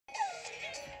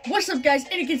What's up, guys?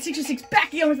 Etiquette606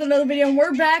 back again with another video, and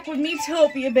we're back with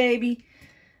Miitopia, baby.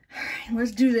 Alright,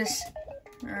 let's do this.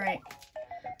 Alright.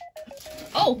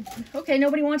 Oh, okay,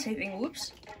 nobody wants anything.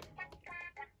 Whoops.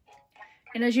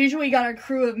 And as usual, we got our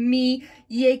crew of me,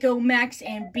 Yako, Max,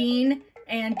 and Bean,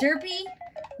 and Derpy.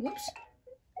 Whoops.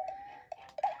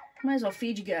 Might as well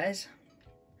feed you guys.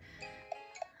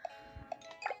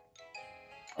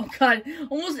 Oh god,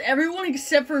 almost everyone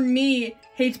except for me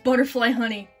hates butterfly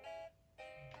honey.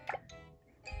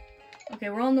 Okay,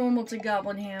 we're all normal to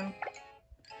goblin ham.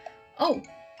 Oh,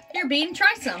 here, Bean,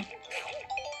 try some.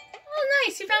 Oh,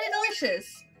 nice, you found it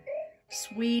delicious.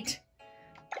 Sweet.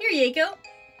 Here, Yako.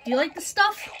 Do you like the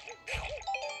stuff?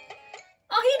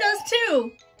 Oh, he does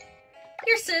too.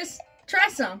 Here, sis, try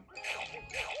some.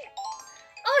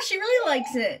 Oh, she really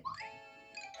likes it.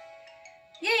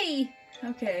 Yay.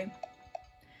 Okay.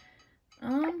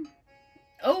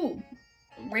 Oh,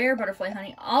 rare butterfly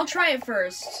honey. I'll try it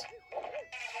first.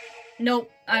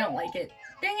 Nope, I don't like it.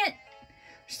 Dang it.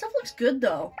 Stuff looks good,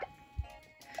 though.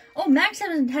 Oh, Max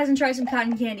hasn't tried some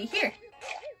cotton candy. Here.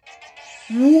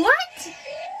 What?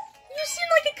 You seem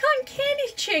like a cotton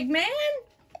candy chick, man.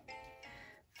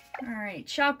 Alright,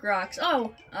 Shock Rocks.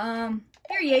 Oh,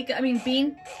 here,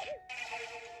 Bean.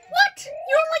 What?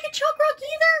 You don't like a Chalk Rock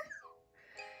either?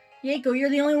 Yako, you're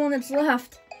the only one that's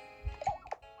left.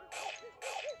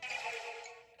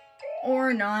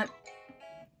 Or not.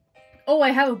 Oh,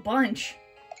 I have a bunch.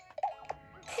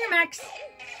 Here, Max.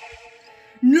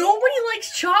 Nobody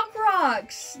likes Chalk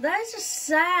Rocks. That is just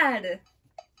sad.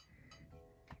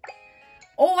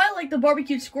 Oh, I like the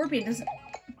barbecued scorpion. Doesn't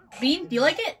Bean, do you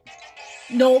like it?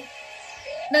 Nope.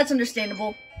 That's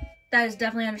understandable. That is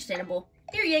definitely understandable.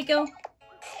 Here, Yako.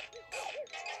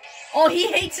 Oh,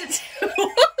 he hates it too.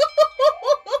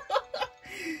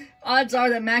 Odds are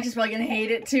that Max is probably gonna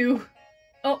hate it too.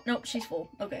 Oh, nope, she's full.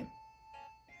 Okay.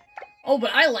 Oh,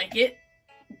 but I like it.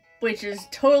 Which is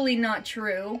totally not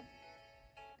true.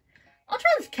 I'll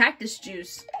try this cactus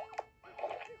juice.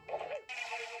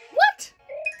 What?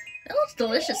 That looks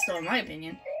delicious though, in my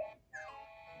opinion.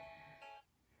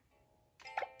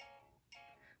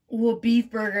 Ooh, a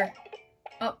beef burger.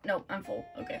 Oh, no, I'm full.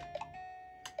 Okay.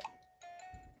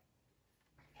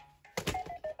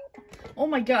 Oh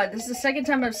my god, this is the second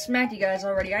time I've smacked you guys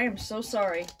already. I am so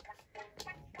sorry.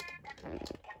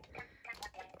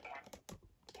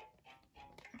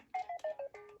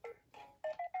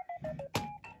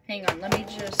 Hang on, let me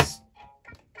just...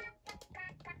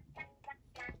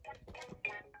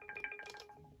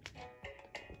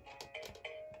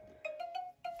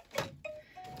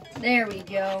 There we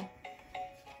go.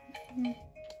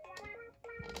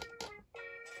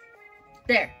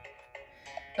 There.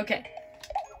 Okay.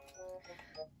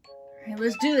 Alright,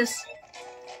 let's do this.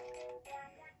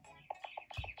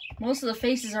 Most of the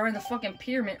faces are in the fucking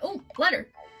pyramid. Oh, letter.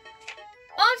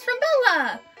 Oh, it's from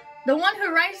Bella! The one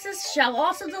who writes this shall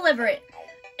also deliver it.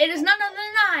 It is none other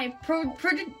than I,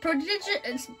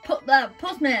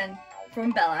 postman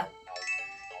from Bella.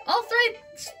 All three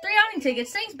outing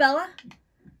tickets. Thanks, Bella.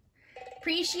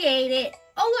 Appreciate it.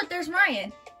 Oh, look, there's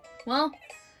Ryan. Well,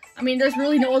 I mean, there's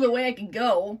really no other way I could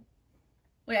go.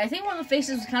 Wait, I think one of the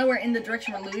faces was kind of where in the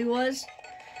direction where Louie was.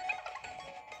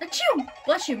 Achoo!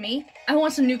 Bless you, me. I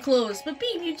want some new clothes. But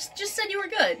Bean, you just said you were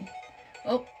good.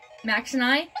 Oh, Max and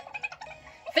I.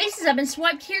 Faces have been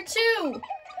swiped here, too.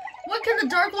 What can the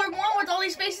Dark Lord want with all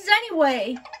these faces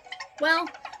anyway? Well,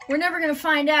 we're never going to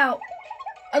find out.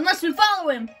 Unless we follow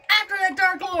him. After that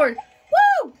Dark Lord.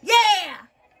 Woo! Yeah!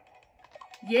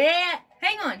 Yeah!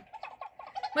 Hang on.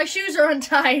 My shoes are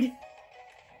untied.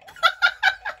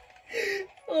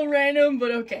 A little random,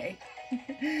 but okay.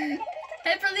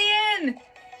 Head for the inn!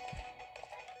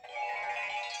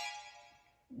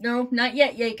 No, not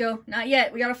yet, Yako. Not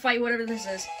yet. We gotta fight whatever this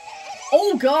is.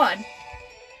 Oh, God!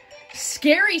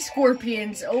 Scary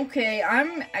scorpions. Okay,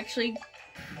 I'm actually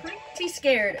pretty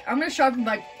scared. I'm gonna sharpen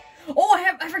my... Oh,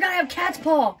 I forgot I have cat's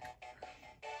paw!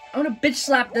 I'm gonna bitch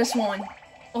slap this one.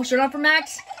 Oh, shut up for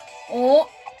Max. Oh,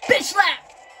 bitch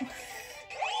slap!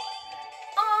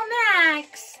 Oh,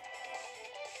 Max!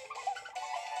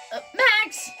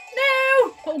 Max!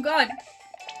 No! Oh, God.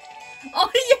 Oh,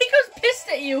 Yako's pissed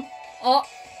at you. Oh,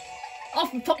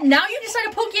 now you decide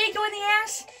to poke Yako in the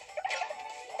ass?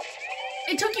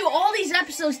 It took you all these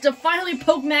episodes to finally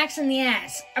poke Max in the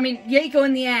ass. I mean, Yako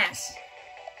in the ass.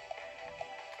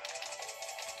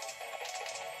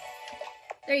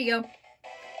 There you go.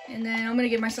 And then I'm gonna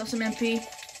give myself some MP.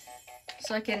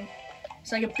 So I can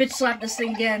bitch slap this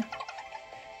thing again.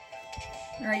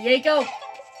 Alright, Yako.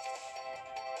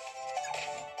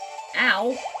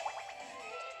 Ow.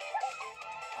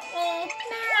 Oh,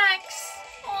 Max.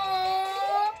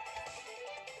 Oh.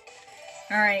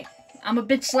 Alright, I'm a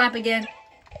bitch slap again.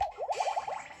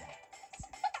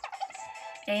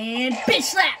 And bitch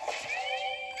slap!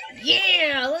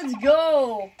 Yeah, let's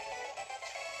go!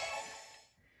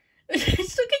 I'm still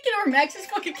kicking over Max's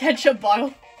fucking ketchup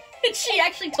bottle. And she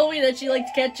actually told me that she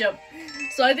liked ketchup.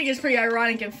 So I think it's pretty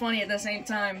ironic and funny at the same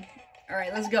time.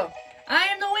 Alright, let's go. I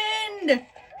am the wind!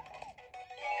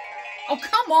 Oh,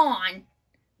 come on!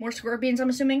 More scorpions, I'm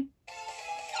assuming?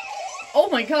 Oh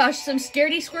my gosh, some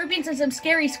scaredy scorpions and some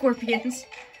scary scorpions.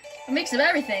 A mix of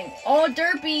everything. Oh,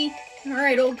 derpy!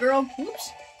 Alright, old girl.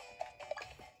 Whoops.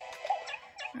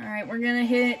 Alright, we're gonna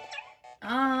hit,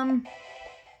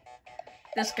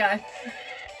 this guy.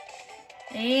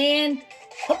 And,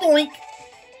 boink!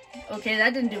 Okay,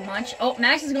 that didn't do much. Oh,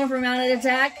 Max is going for a mounted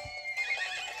attack.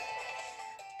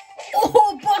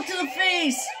 Oh, buck to the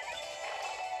face!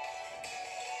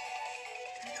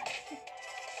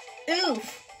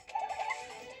 Oof.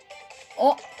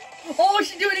 Oh,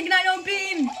 she's doing Ignite on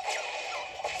Bean!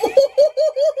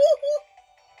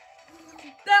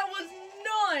 That was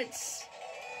nuts!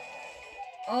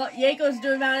 Oh, Yako's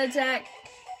doing mounted attack.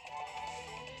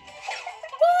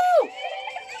 Woo!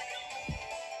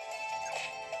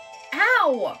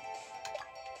 Ow!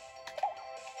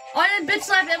 Oh, I didn't bitch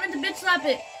slap it. I meant to bitch slap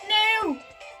it. No!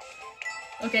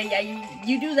 Okay, yeah,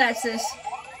 you do that, sis.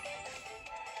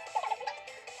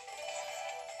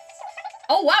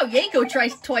 Oh, wow, Yako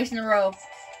tries twice in a row.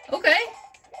 Okay.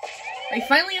 Are you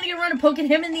finally gonna get around to poking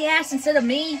him in the ass instead of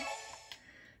me?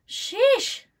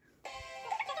 Sheesh.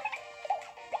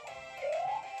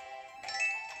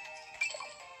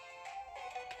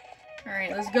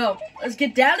 Alright, let's go. Let's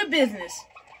get down to business.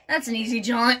 That's an easy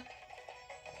jaunt.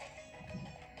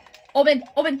 Open,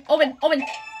 open, open, open.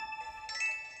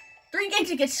 3 game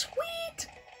tickets, sweet.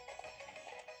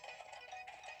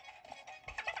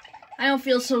 I don't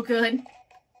feel so good.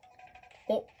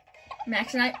 Oh,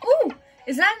 Max and I. Ooh,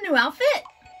 is that a new outfit?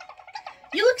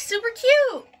 You look super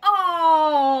cute.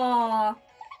 Aww.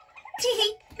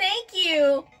 Tee, thank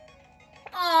you.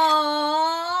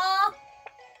 Aww.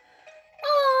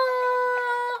 Aww.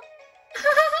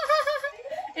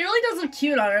 It really does look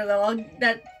cute on her, though.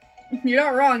 That you're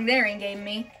not wrong there, in-game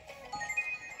me.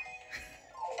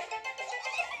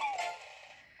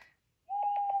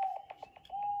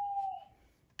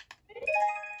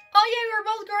 Oh yeah, we're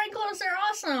both growing closer.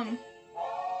 Awesome.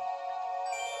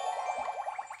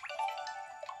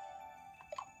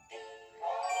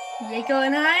 Yako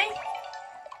and I.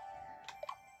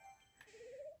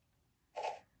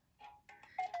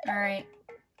 Alright.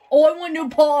 Oh, I want no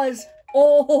pause.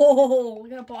 Oh, what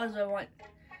kind of pause do I want?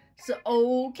 So,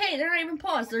 okay, they're not even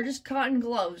paws. They're just cotton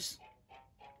gloves.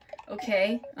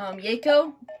 Okay,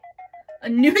 Yako. A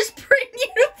newsprint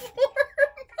uniform.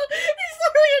 It's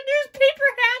literally a newspaper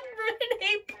hat and an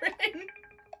apron.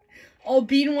 Oh,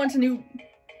 Bean wants a new...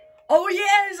 Oh,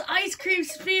 yes! Ice cream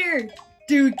sphere!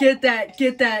 Dude, get that.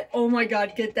 Get that. Oh my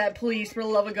god, get that, please, for the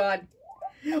love of God.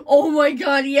 Oh my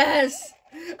god, yes!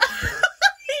 He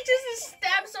just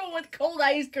stabs someone with cold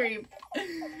ice cream.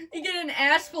 You get an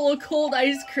ass full of cold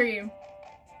ice cream.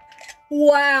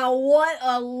 Wow, what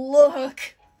a look!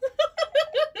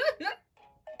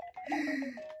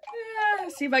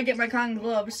 See if I get my cotton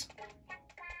gloves.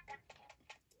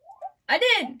 I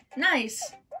did!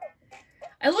 Nice.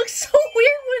 I look so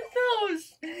weird with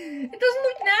those. It doesn't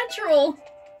look natural.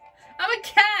 I'm a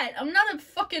cat. I'm not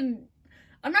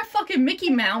fucking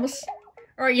Mickey Mouse.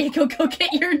 Alright, Yako, go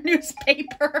get your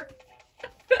newspaper.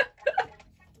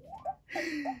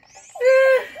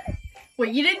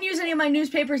 Wait, you didn't use any of my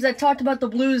newspapers that talked about the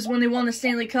Blues when they won the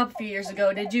Stanley Cup a few years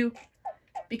ago, did you?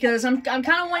 Because I'm kind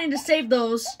of wanting to save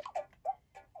those.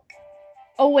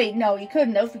 Oh wait, no, you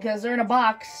couldn't have, because they're in a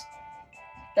box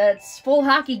that's full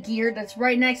hockey gear that's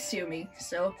right next to me,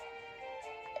 so.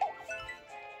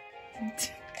 You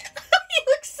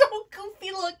look so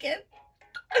goofy looking.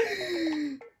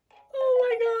 Oh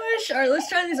my gosh. Alright, let's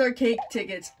try these arcade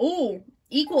tickets. Oh,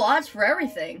 equal odds for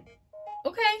everything.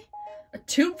 Okay. A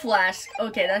tube flask.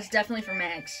 Okay, that's definitely for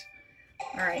Max.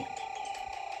 Alright.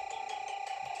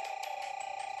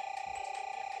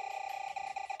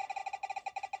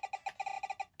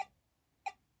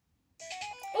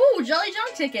 Ooh, Jolly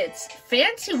John tickets.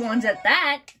 Fancy ones at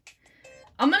that.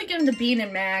 I'm gonna give them to Bean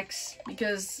and Max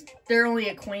because they're only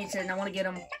acquainted and I want to get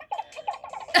them. Bean's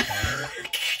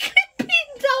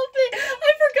outfit.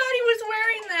 I forgot he was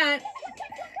wearing that.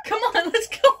 Come on, let's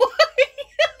go.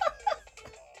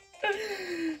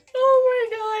 Oh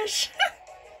my gosh.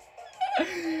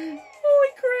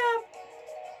 Holy crap.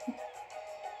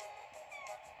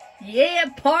 Yeah,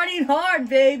 partying hard,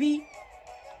 baby.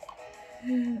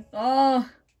 Oh,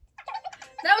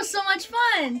 that was so much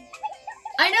fun.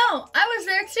 I know! I was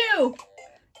there too!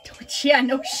 Yeah,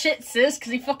 no shit, sis,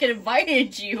 because he fucking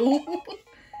invited you.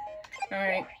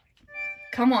 Alright.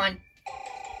 Come on.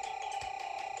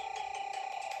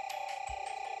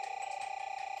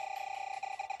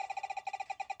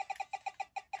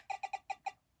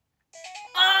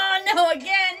 Oh, no,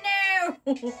 again, no!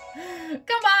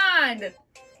 Come on!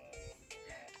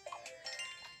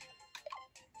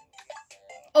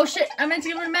 Oh shit, I meant to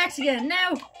give it to Max again,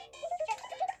 no!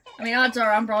 I mean, odds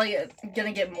are I'm probably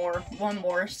gonna get one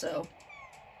more, so.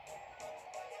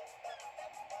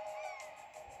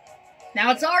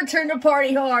 Now it's our turn to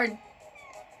party hard!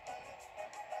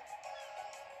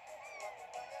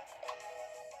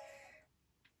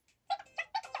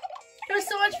 It was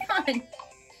so much fun!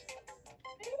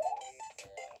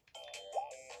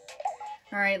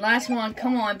 Alright, last one,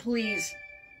 come on, please.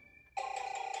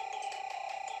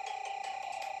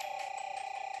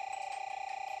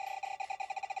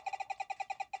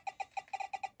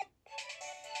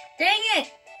 Dang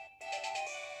it!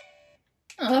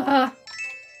 Ugh.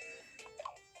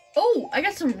 Oh, I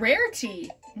got some rarity.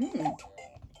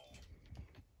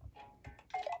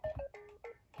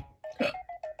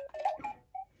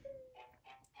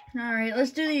 Alright,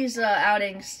 let's do these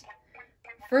outings.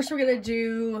 First we're gonna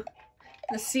do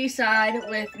the seaside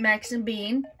with Max and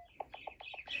Bean.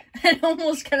 It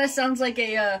almost kind of sounds like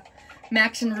a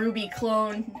Max and Ruby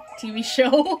clone TV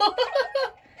show.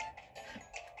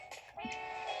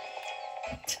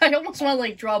 I almost want to,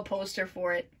 like, draw a poster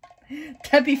for it.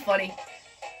 That'd be funny.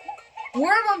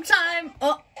 Warm-up time!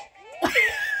 Oh. What?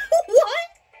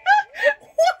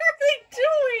 What are they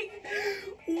doing?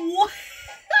 What?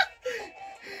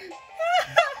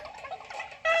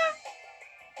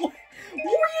 What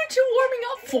were you two warming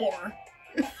up for?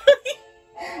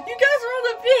 You guys are on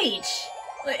the beach!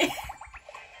 Like...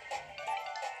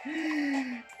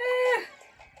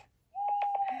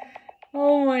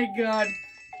 Oh my god.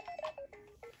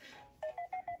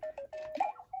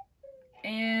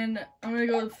 And I'm gonna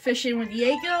go fishing with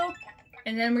Yaeko,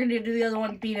 and then we're gonna do the other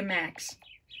one, Bean and Max.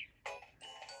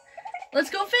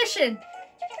 Let's go fishing!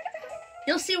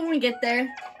 You'll see when we get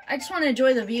there. I just want to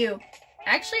enjoy the view.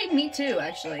 Actually, me too,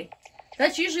 actually.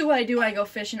 That's usually what I do when I go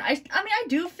fishing. I mean, I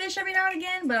do fish every now and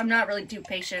again, but I'm not really too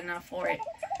patient enough for it.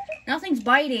 Nothing's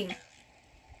biting.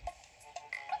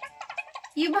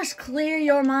 You must clear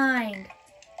your mind.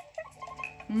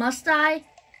 Must I?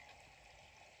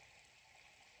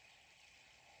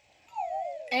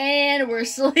 And we're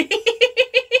asleep.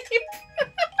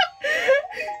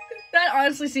 That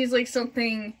honestly seems like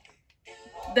something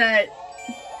that...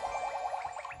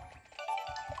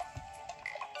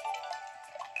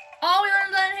 Oh, we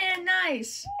learned that hand,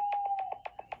 nice.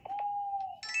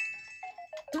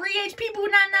 3 HP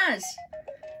bananas.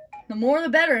 The more the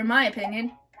better, in my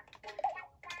opinion.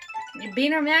 You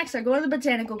Bean or Max, I go to the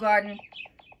botanical garden.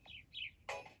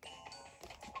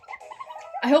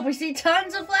 I hope we see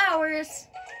tons of flowers.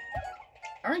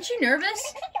 Aren't you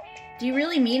nervous? Do you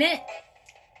really mean it?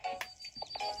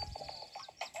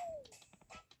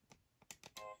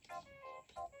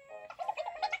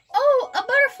 Oh, a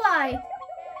butterfly!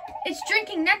 It's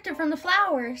drinking nectar from the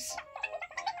flowers.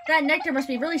 That nectar must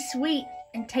be really sweet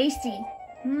and tasty.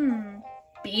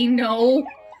 Bean, no.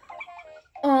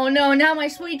 Oh no, now my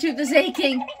sweet tooth is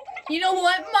aching. You know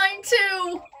what? Mine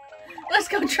too. Let's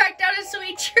go track down a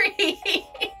sweet treat.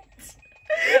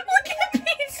 Look at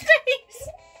Bean's face.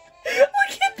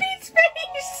 Look at Bean's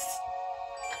face.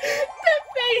 That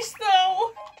face,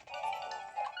 though.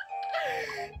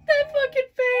 That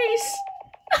fucking face.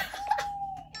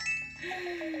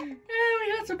 Yeah,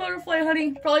 we got some butterfly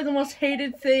honey. Probably the most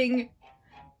hated thing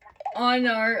on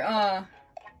our,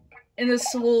 in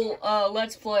this whole,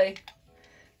 Let's Play.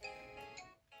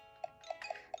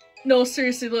 No,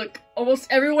 seriously, look. Almost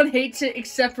everyone hates it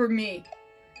except for me.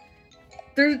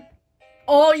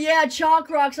 Oh yeah, chalk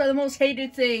rocks are the most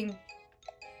hated thing.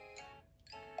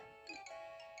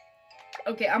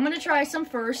 Okay, I'm gonna try some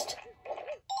first.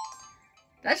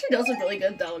 That actually does look really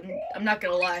good, though. I'm not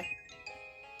gonna lie.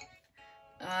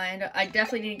 And I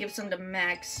definitely need to give some to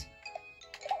Max.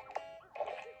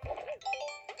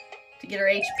 To get her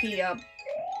HP up.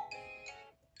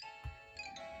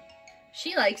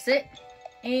 She likes it.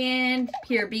 And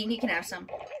here, Bean, you can have some.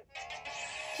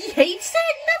 He hates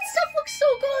it? That stuff looks so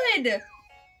good!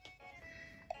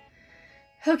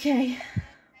 Okay.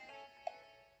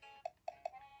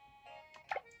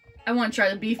 I want to try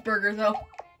the beef burger, though.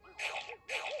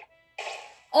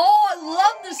 Oh, I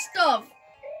love this stuff!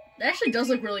 It actually does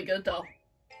look really good, though.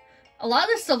 A lot of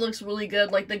this stuff looks really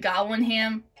good, like the goblin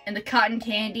ham, and the cotton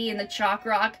candy, and the chalk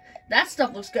rock. That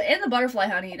stuff looks good. And the butterfly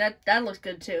honey, that looks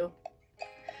good, too.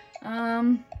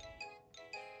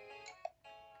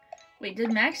 Wait,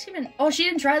 did Max even... Oh, she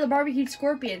didn't try the barbecued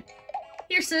scorpion.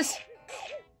 Here, sis.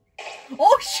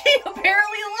 Oh, she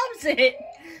apparently loves it.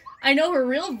 I know her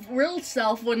real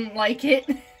self wouldn't like it.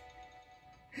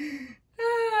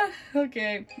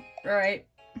 Okay. Alright.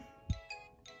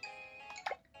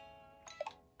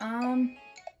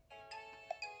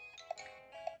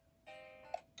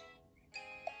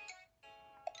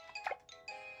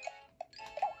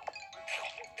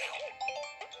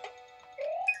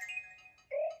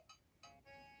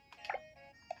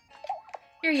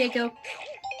 Here you go.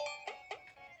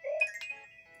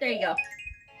 There you go.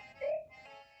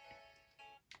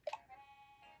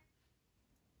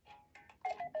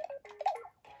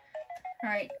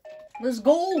 Alright, let's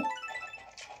go!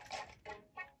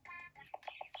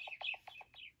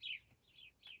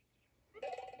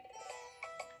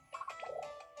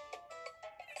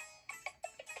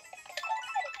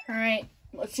 Alright,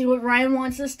 let's see what Ryan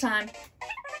wants this time. Look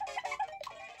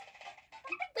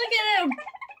at him!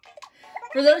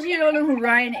 For those of you who don't know who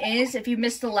Ryan is, if you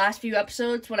missed the last few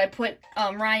episodes when I put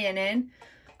Ryan in,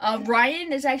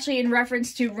 Ryan is actually in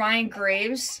reference to Ryan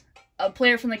Graves, a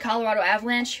player from the Colorado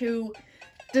Avalanche who,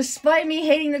 despite me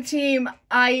hating the team,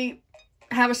 I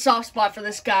have a soft spot for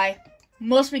this guy,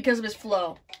 mostly because of his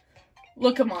flow.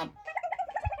 Look him up.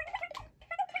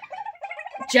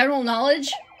 General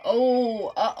knowledge?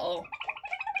 Oh, uh-oh.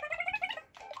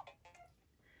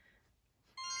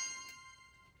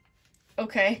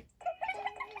 Okay.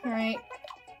 Alright.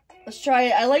 Let's try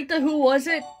it. I like the who was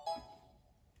it?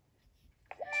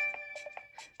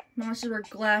 Monsters wear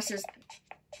glasses.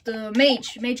 The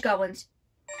mage goblins.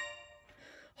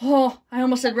 Oh, I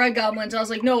almost said red goblins. I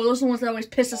was like, no, those are the ones that always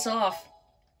piss us off.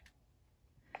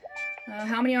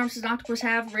 How many arms does an octopus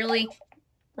have? Really?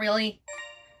 Really?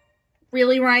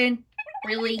 Really, Ryan?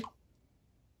 Really?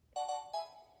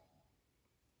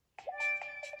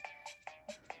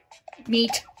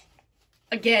 Meat.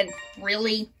 Again,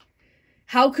 really?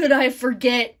 How could I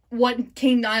forget what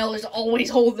King Nile is always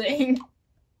holding?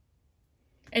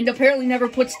 And apparently never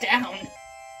puts down.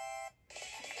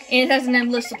 And has an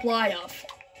endless supply of.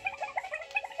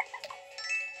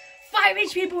 5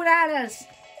 HP bananas!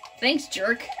 Thanks,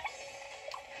 jerk.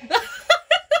 I'm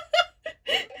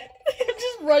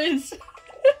just running.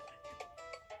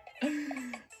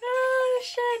 Oh,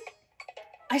 shit.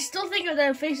 I still think of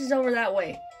the faces over that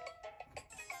way.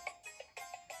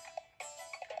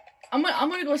 I'm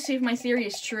gonna go see if my theory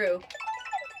is true.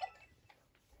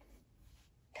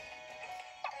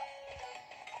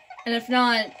 And if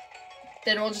not,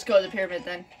 then we'll just go to the pyramid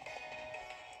then.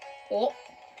 Oh,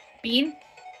 Bean?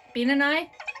 Bean and I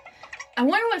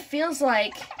wonder what it feels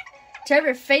like to have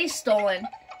your face stolen.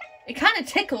 It kind of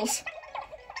tickles,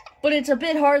 but it's a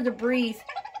bit hard to breathe,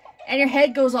 and your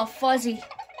head goes all fuzzy.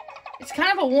 It's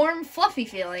kind of a warm, fluffy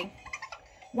feeling.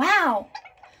 Wow,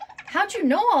 how'd you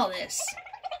know all this?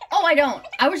 Oh, I don't.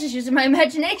 I was just using my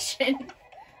imagination.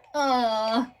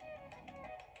 Yeah,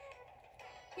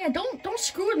 don't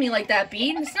screw with me like that,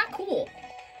 Bean. It's not cool.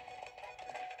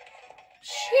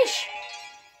 Sheesh.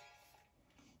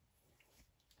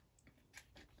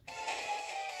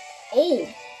 Oh,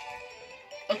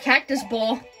 a cactus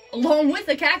ball along with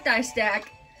a cacti stack.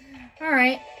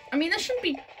 Alright. I mean, this shouldn't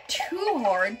be too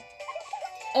hard.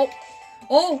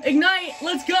 Oh, ignite.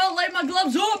 Let's go. Light my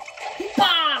gloves up.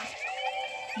 Bah!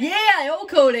 Yeah, I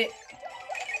O-code it.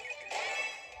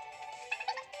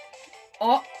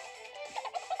 Oh.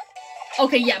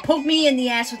 Okay, yeah, poke me in the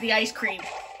ass with the ice cream.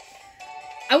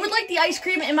 I would like the ice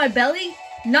cream in my belly,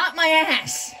 not my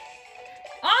ass.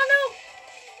 Oh, no.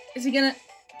 Is he gonna...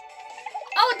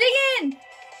 Oh, dig in!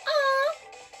 Oh!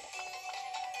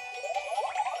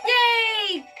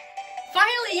 Yay!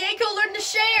 Finally, Yako learned to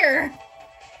share!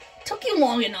 Took you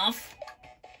long enough.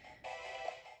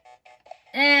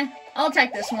 I'll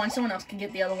attack this one. Someone else can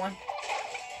get the other one.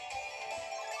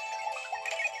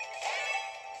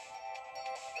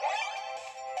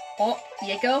 Oh,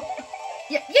 Yako.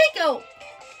 Yeah, Yako!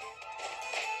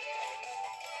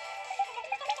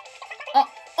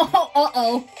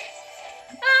 Uh-oh.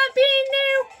 Being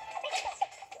new!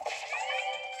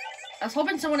 I was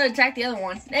hoping someone would attack the other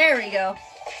one. There we go.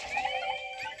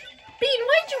 Bean,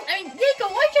 Yako,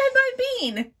 why'd you head by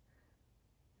Bean?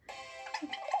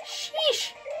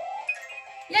 Sheesh.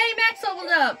 Yay, Max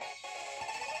leveled up.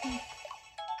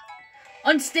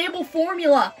 Unstable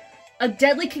formula. A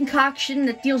deadly concoction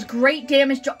that deals great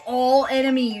damage to all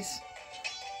enemies.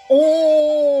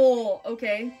 Oh,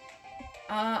 okay.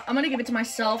 I'm gonna give it to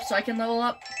myself so I can level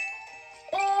up.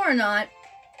 Or not.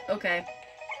 Okay.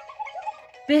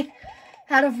 Bit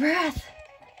out of breath.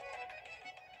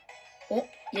 Oh,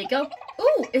 here you go.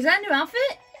 Ooh, is that a new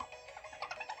outfit?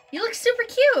 You look super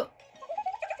cute.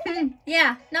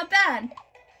 Yeah, not bad.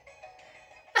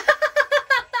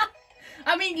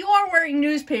 I mean, you are wearing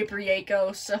newspaper,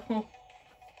 Yako, so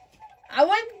I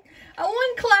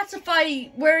wouldn't classify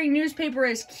wearing newspaper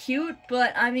as cute,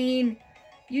 but I mean,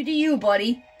 you do you,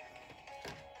 buddy.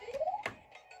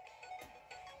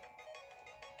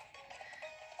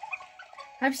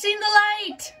 I've seen the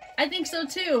light. I think so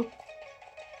too.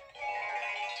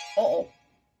 Uh-oh.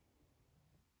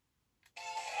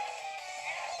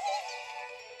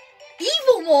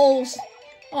 Evil moles.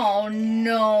 Oh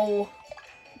no.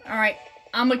 Alright,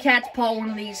 I'm a cat's paw one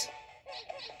of these.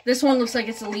 This one looks like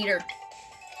it's the leader.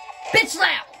 Bitch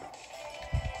slap!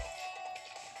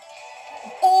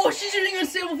 Oh, she's using a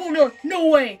stable formula! No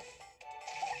way!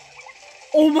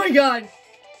 Oh my god!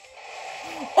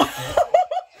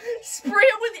 Spray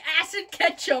him with acid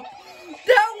ketchup!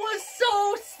 That was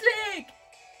so sick!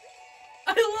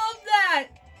 I love that!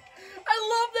 I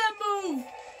love that move!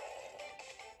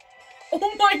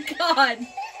 Oh my god!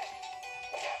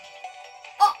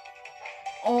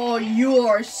 Oh, you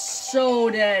are so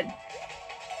dead.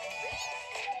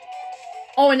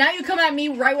 Oh, and now you come at me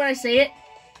right when I say it?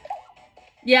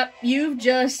 Yep, you've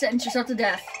just sentenced yourself to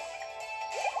death.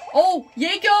 Oh,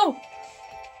 Yako!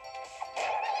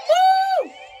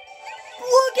 Woo!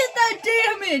 Look at that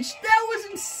damage! That was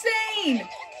insane!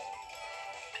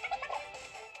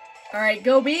 Alright,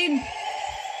 go Bean.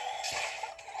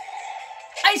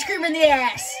 Ice cream in the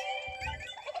ass!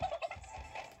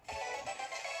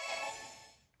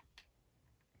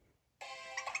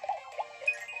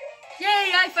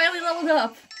 Yay, I finally leveled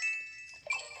up.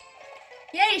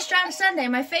 Yay, Strata Sunday,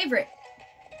 my favorite.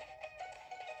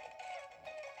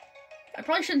 I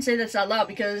probably shouldn't say this out loud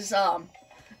because,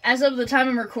 as of the time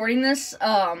I'm recording this,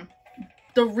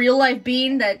 the real life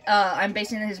Bean that, I'm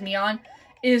basing his me on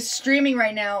is streaming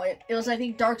right now. It was, I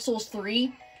think, Dark Souls 3,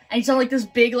 and he's on, like, this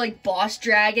big, like, boss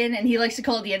dragon, and he likes to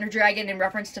call it the Ender Dragon in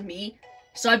reference to me.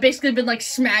 So I've basically been, like,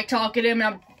 smack-talking him,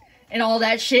 and all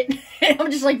that shit, and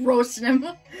I'm just, like, roasting him.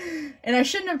 And I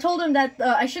shouldn't have told him that,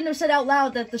 I shouldn't have said out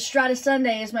loud that the Strata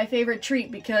Sunday is my favorite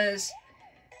treat, because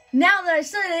now that I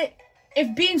said it,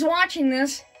 if Bean's watching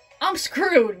this, I'm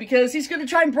screwed, because he's gonna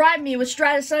try and bribe me with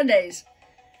Strata Sundays.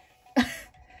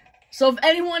 So if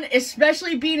anyone,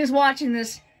 especially Bean, is watching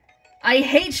this, I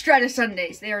hate Strata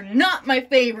Sundays. They are not my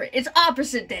favorite. It's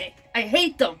opposite day. I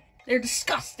hate them. They're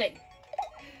disgusting.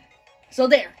 So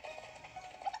there.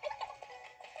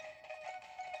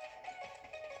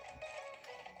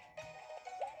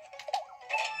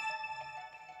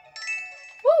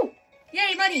 Woo!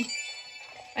 Yay, money!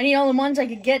 I need all the ones I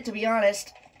could get, to be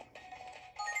honest.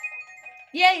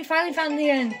 Yay, finally found the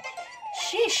end.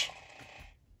 Sheesh.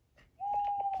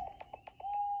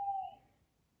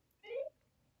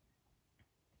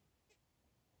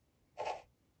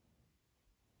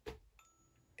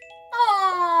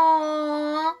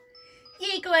 Aww.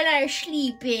 Yako and I are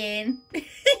sleeping. Look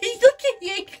at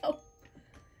Yako.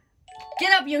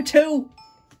 Get up, you two.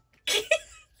 I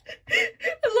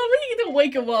love when you get to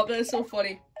wake him up. That's so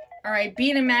funny. Alright,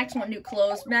 Bean and Max want new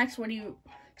clothes. Max, what do you...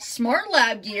 Smart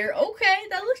lab gear. Okay,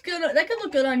 that looks good. That could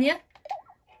look good on you.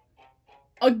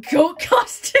 A goat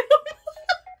costume?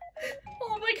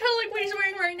 Oh, I kind of like what he's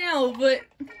wearing right now, but...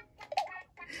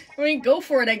 I mean, go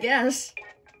for it, I guess.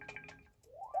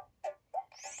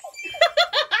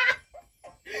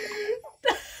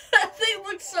 That thing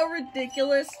looks so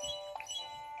ridiculous.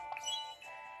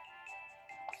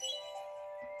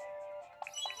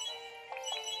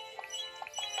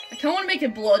 I kind of want to make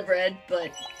it blood red,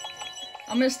 but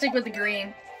I'm going to stick with the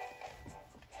green.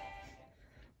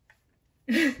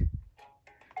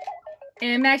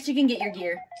 And Max, you can get your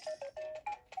gear.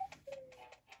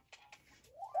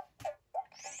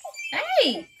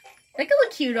 Hey! That could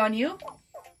look cute on you.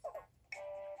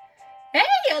 Hey,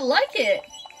 I like it!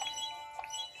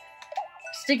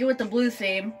 Stick it with the blue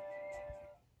theme.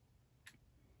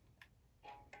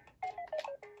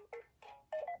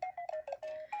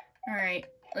 Alright,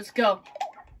 let's go.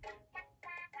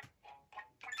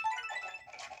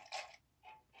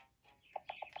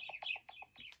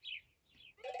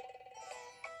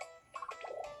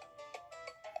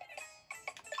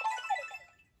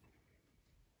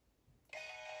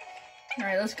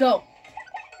 Alright, let's go.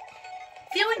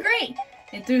 Feeling great.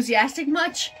 Enthusiastic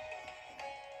much?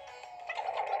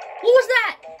 What was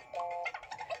that?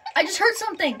 I just heard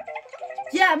something.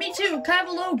 Yeah, me too. Kind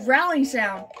of a low growling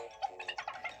sound.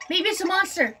 Maybe it's a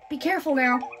monster. Be careful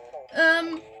now.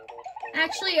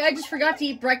 Actually, I just forgot to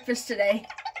eat breakfast today.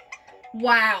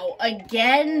 Wow,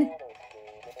 again?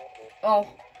 Oh.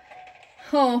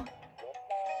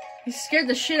 He scared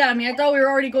the shit out of me. I thought we were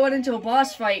already going into a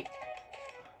boss fight.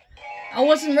 I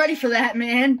wasn't ready for that,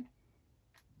 man.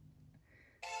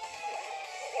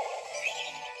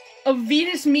 A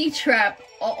Venus meat trap.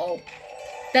 Uh-oh.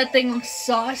 That thing looks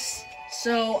sauce.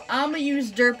 So, I'm gonna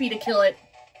use Derpy to kill it.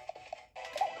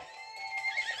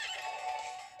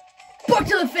 Book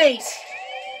to the face!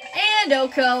 And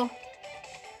Oko.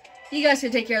 You guys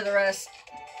can take care of the rest.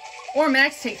 Or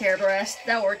Max take care of the rest.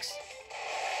 That works.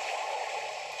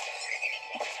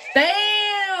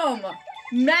 Bam!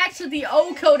 Max with the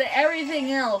Oko to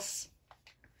everything else.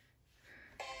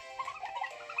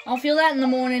 I'll feel that in the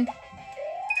morning.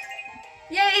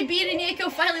 Yay, Bean and Yako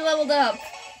finally leveled up.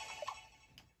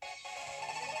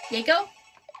 Yako?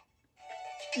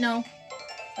 No.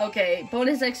 Okay,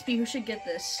 bonus XP, who should get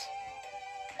this?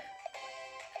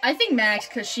 I think Max,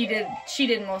 because she did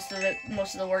most of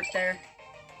the work there.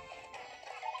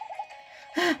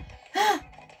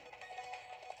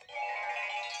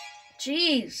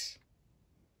 Jeez.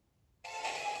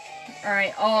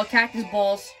 Alright, oh, cactus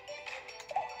balls.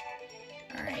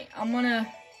 Alright, I'm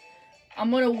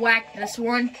gonna whack this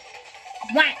one.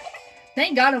 Whack!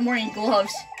 Thank God I'm wearing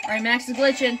gloves. Alright, Max is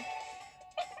glitching.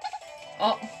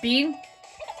 Oh, Bean?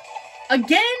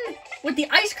 Again? With the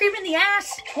ice cream in the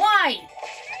ass? Why?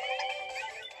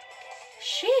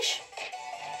 Sheesh.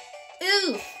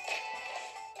 Oof.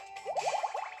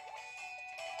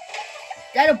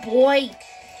 That a boy.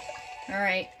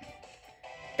 Alright.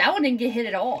 That one didn't get hit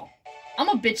at all. I'm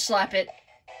gonna bitch slap it.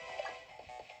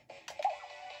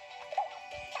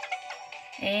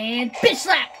 And bitch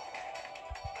slap!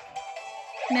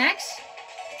 Max?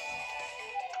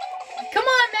 Come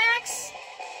on, Max!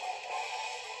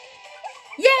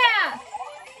 Yeah!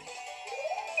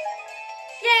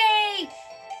 Yay!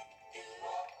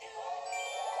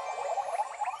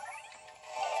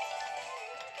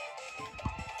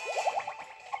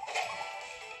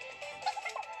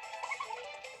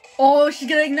 Oh, she's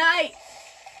gonna ignite!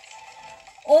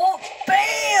 Oh,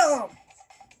 bam!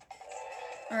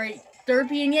 Alright,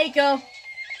 Derpy and Yako.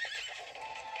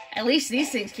 At least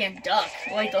these things can't duck,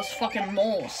 like those fucking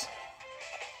moles.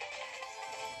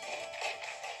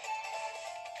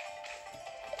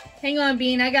 Hang on,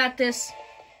 Bean, I got this.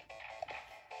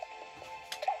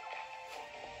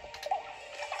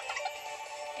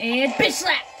 And bitch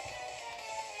slap!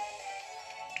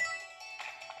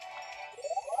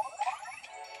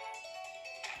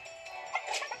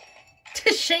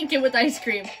 To shank it with ice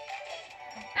cream.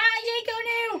 Ah, Yako,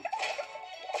 no!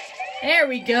 There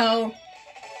we go.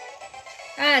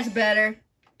 That's better.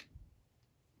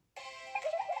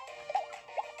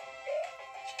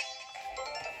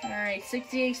 Alright,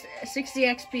 60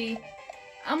 XP.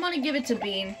 I'm gonna give it to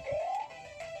Bean.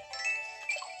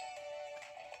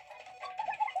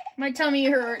 My tummy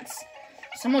hurts.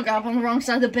 Someone got up on the wrong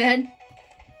side of the bed.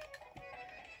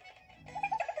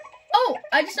 Oh,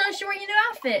 I just noticed you're wearing a new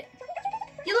outfit.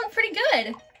 You look pretty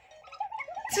good.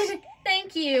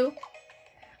 Thank you.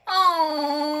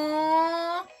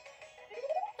 Aww.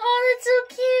 Oh, that's so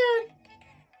cute.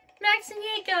 Max and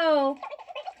Yako.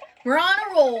 We're on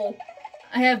a roll.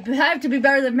 I have to be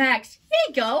better than Max.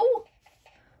 Yako.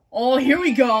 Oh, here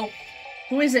we go.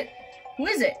 Who is it? Who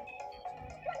is it?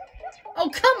 Oh,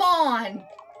 come on.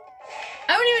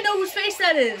 I don't even know whose face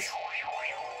that is.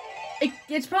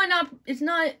 It's probably not, it's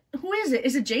not, who is it?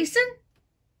 Is it Jason?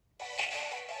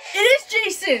 It is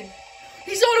Jason!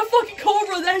 He's on a fucking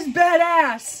cobra, that is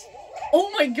badass! Oh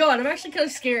my god, I'm actually kind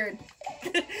of scared.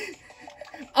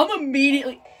 I'm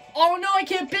immediately, oh no, I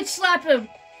can't bitch slap him!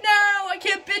 No, I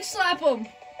can't bitch slap him!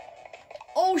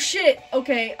 Oh shit,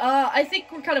 okay, I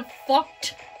think we're kind of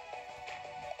fucked.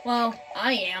 Well,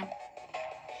 I am.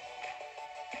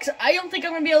 'Cause I don't think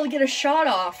I'm gonna be able to get a shot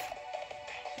off.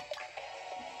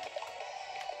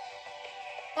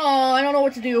 Oh, I don't know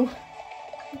what to do.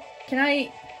 Can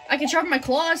I can sharpen my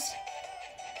claws.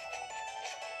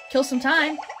 Kill some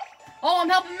time. Oh, I'm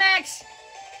helping Max.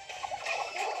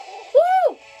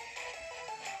 Woo!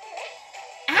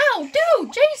 Ow,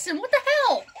 dude, Jason, what the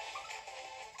hell?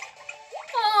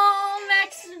 Oh,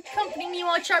 Max is accompanying me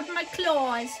while I sharpen my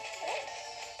claws.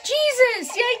 Jesus,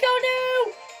 Yako,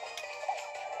 no!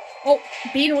 Oh,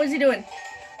 Bean, what is he doing?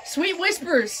 Sweet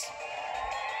whispers.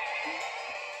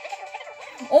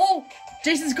 Oh,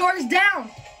 Jason's guard is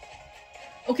down.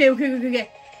 Okay.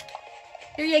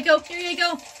 Here you go.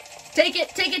 Take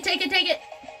it.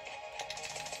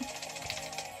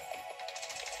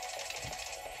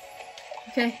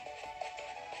 Okay.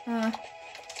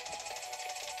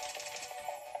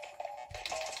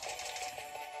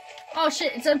 Oh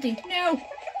shit, it's empty. No.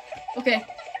 Okay.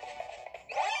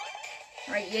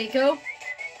 Alright, Yako.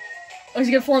 Oh, he's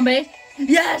gonna flambe?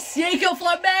 Yes! Yako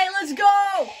Flambe, let's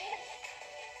go!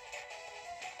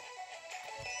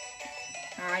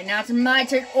 Alright, now it's my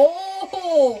turn.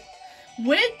 Oh!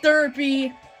 With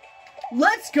Derpy.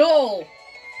 Let's go!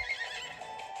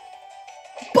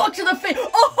 Buck to the face!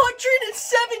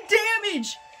 107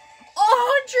 damage!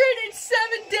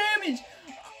 107 damage!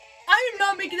 I am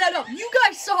not making that up. You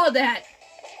guys saw that.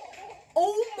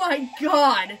 Oh my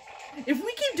god. If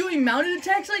we keep doing mounted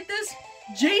attacks like this,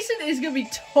 Jason is gonna be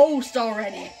toast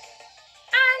already.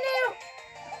 I knew.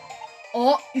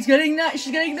 Oh, he's gonna ignite.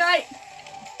 She's gonna ignite.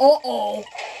 Uh-oh.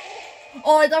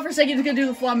 Oh, I thought for a second he was gonna do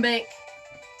the flambe.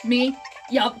 Me?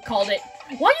 Yup, called it.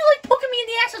 Why are you like poking me in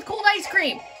the ass with cold ice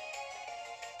cream?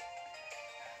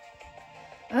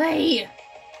 Hey.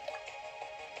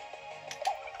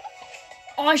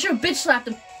 Oh, I should have bitch slapped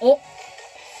him. Oh.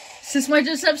 Sis might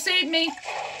just have saved me.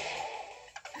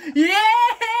 Yeah!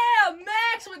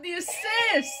 Max with the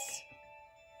assist!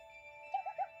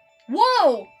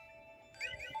 Whoa!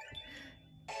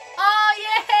 Oh,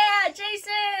 yeah!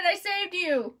 Jason, I saved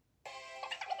you!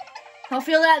 I'll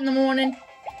feel that in the morning.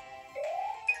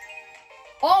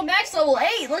 Oh, max level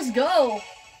 8, let's go!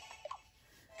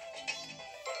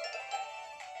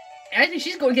 I think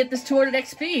she's going to get this 200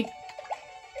 XP.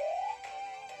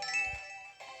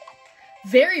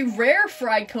 Very rare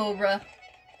fried cobra.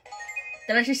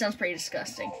 That actually sounds pretty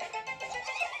disgusting.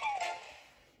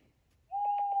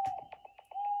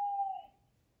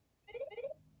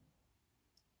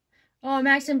 Oh,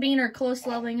 Max and Bean are close to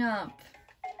leveling up.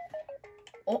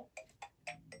 Oh.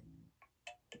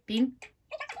 Bean?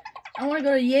 I want to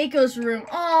go to Yako's room.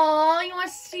 Oh, you want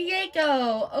to see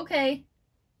Yako. Okay.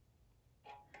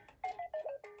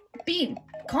 Bean,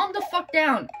 calm the fuck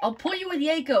down. I'll put you with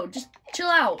Yako. Just chill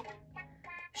out.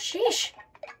 Sheesh.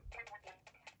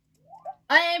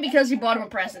 And because he bought him a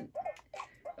present.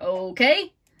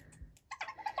 Okay.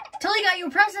 Till he got you a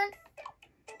present.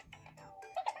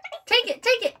 Take it,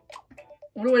 take it. I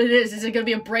wonder what it is. Is it gonna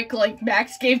be a brick like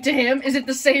Max gave to him? Is it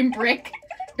the same brick?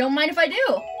 Don't mind if I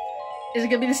do. Is it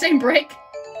gonna be the same brick?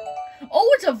 Oh,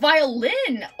 it's a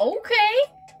violin. Okay.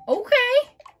 Okay.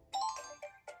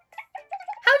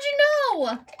 How'd you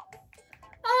know?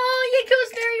 Oh,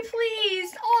 Yako's very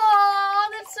pleased. Oh,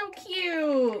 that's so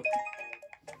cute.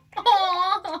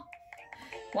 Oh.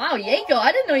 Wow, Yako,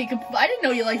 I didn't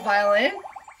know you liked violin.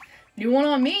 New one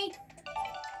on me.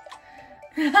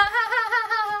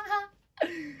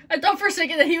 I thought for a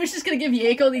second that he was just gonna give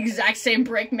Yako the exact same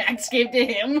break Max gave to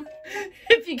him.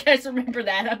 If you guys remember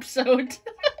that episode.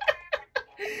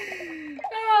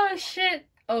 Oh shit.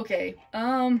 Okay.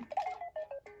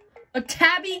 A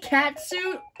tabby cat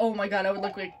suit? Oh my god, I would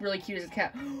look like really cute as a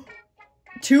cat.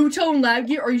 Two-tone lab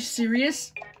gear? Are you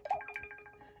serious?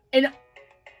 And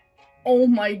oh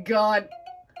my god.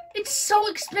 It's so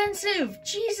expensive!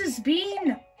 Jesus,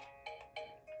 Bean!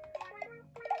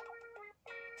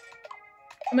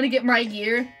 I'm gonna get my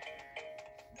gear.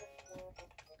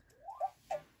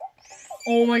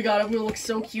 Oh my god, I'm gonna look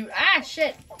so cute. Ah,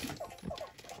 shit!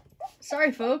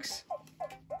 Sorry, folks.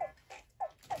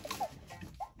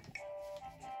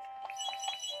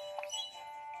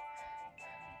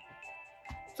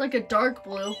 It's like a dark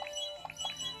blue.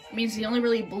 It means the only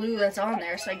really blue that's on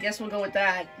there, so I guess we'll go with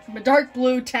that. I'm a dark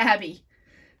blue tabby.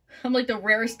 I'm like the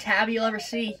rarest tabby you'll ever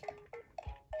see.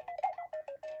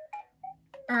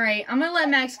 Alright, I'm gonna let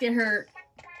Max get her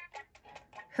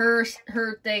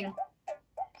thing.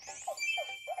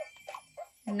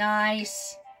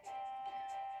 Nice.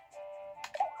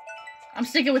 I'm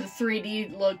sticking with the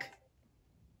 3D look.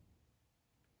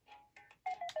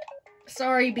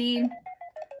 Sorry, Bean.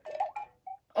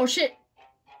 Oh, shit.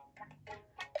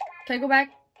 Can I go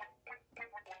back?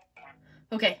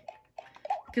 Okay.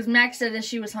 Because Max said that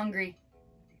she was hungry.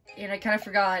 And I kind of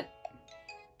forgot.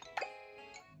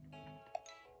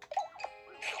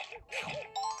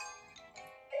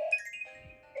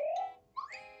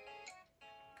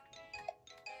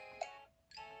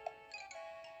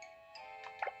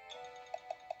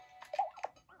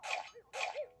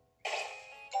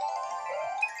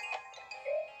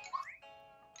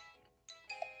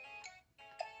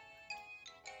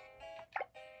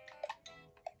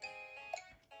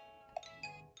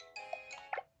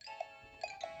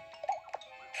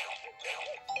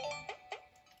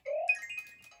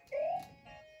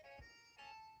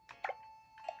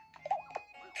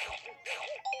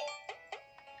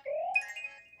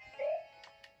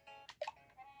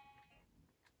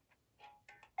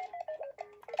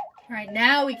 Alright,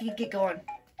 now we can get going.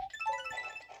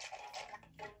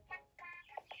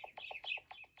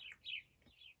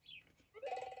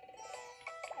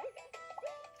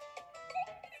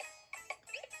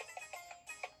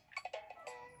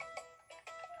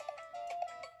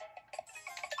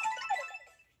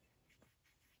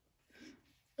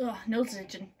 Ugh, nose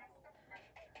itching.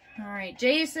 Alright,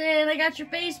 Jason, I got your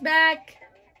face back.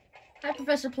 Hi,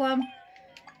 Professor Plum.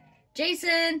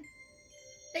 Jason,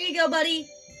 there you go, buddy.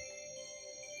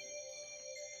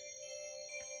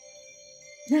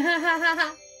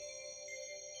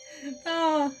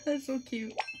 Oh, that's so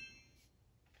cute.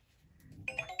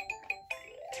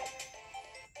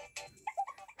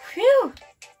 Phew.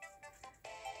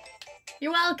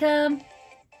 You're welcome.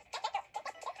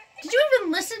 Did you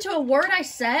even listen to a word I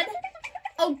said?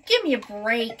 Oh, give me a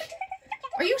break.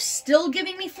 Are you still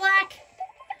giving me flack?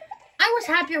 I was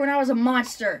happier when I was a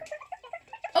monster.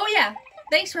 Oh yeah,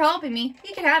 thanks for helping me.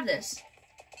 You can have this.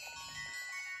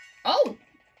 Oh,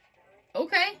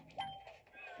 okay.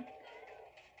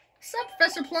 What's up,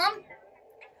 Professor Plum?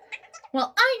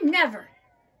 Well, I never.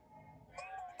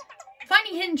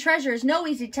 Finding hidden treasure is no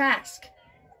easy task.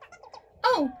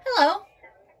 Oh, hello.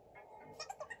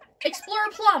 Explorer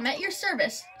Plum at your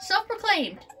service,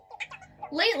 self-proclaimed.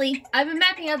 Lately, I've been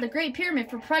mapping out the Great Pyramid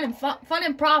for fun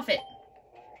and profit.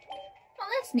 Oh,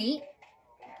 that's neat.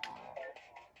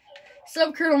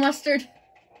 Sup, Colonel Mustard?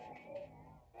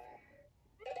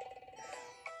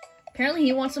 Apparently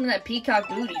he wants some of that peacock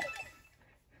booty.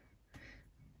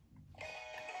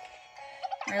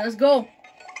 Alright, let's go.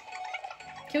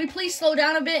 Can we please slow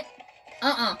down a bit?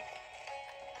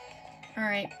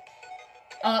 Alright.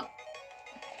 Up.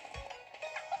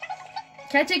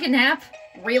 Can I take a nap?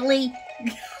 Really?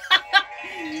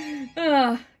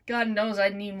 God knows I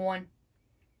need one.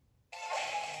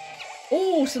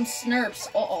 Oh, some snurps.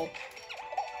 Uh-oh.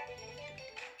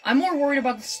 I'm more worried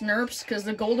about the snurps, because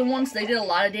the golden ones, they did a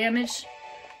lot of damage.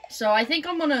 So I think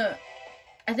I'm gonna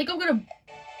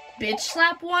bitch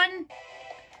slap one.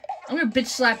 I'm gonna bitch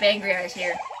slap Angry Eyes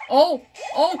here. Oh,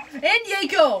 and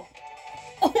Yako!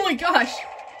 Oh my gosh.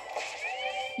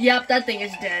 Yep, that thing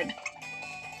is dead.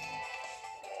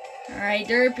 Alright,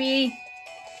 Derpy.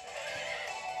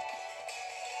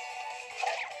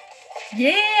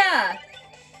 Yeah!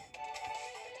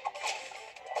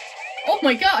 Oh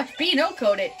my gosh, B&O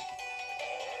coded.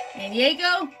 And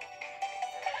Diego.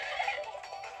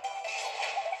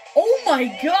 Oh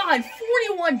my god,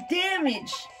 41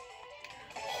 damage.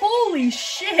 Holy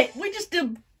shit, we just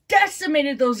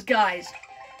decimated those guys.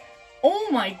 Oh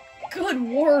my good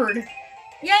word.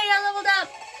 Yay, I leveled up.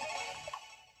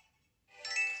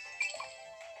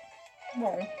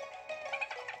 Whoa.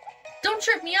 Don't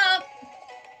trip me up.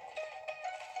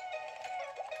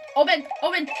 Open,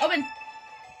 open, open.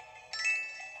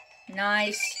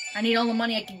 Nice. I need all the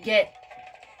money I can get.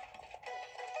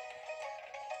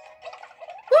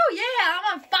 Woo, yeah,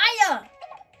 I'm on fire.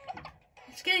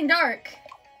 It's getting dark.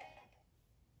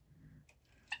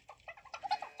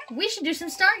 We should do some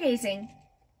stargazing.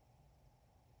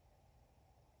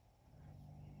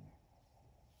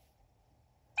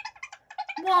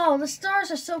 Whoa, the stars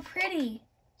are so pretty.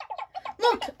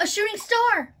 Look, a shooting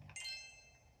star.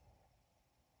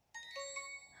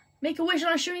 Make a wish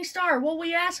on a shooting star. What will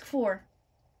you ask for?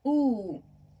 Ooh.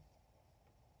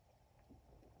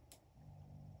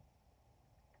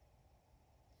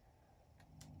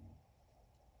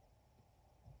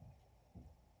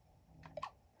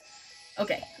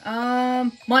 Okay.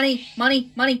 Money,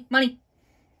 money, money, money.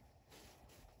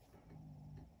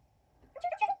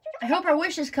 I hope our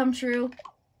wishes come true.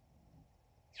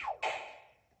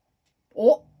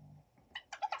 Oh.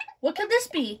 What could this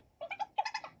be?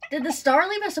 Did the star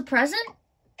leave us a present?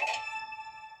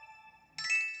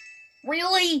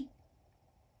 Really?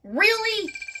 Really?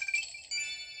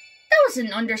 That was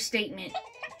an understatement.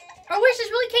 Our wishes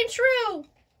really came true.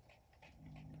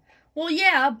 Well,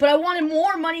 yeah, but I wanted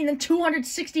more money than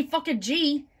 260 fucking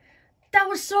G. That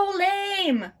was so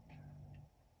lame.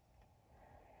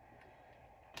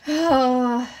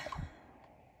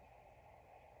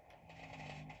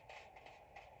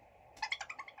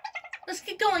 Let's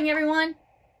get going, everyone.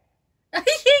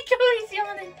 He's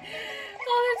yawning.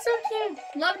 Oh, that's so cute.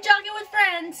 Love jogging with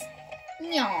friends.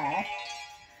 Nyah.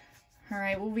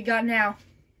 Alright, what we got now?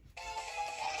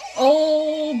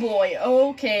 Oh boy,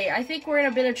 okay. I think we're in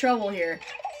a bit of trouble here.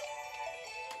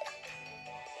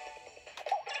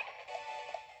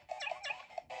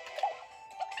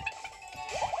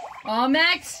 Aw,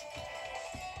 Max.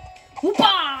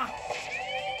 Whoopah!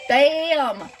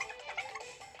 Bam!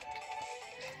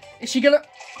 Is she gonna...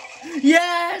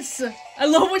 Yes! I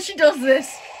love when she does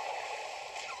this.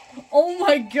 Oh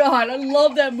my god, I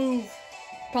love that move.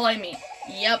 Probably me.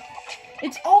 Yep.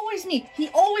 It's always me. He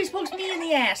always pokes me in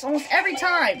the ass, almost every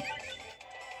time.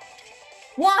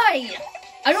 Why?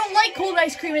 I don't like cold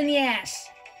ice cream in the ass.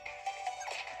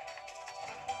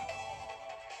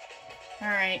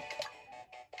 Alright.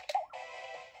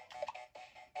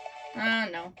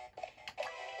 No.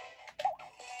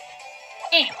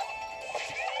 Eh.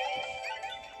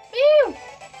 Ew.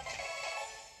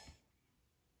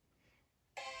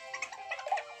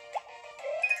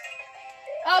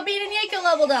 Oh, Bean and Yako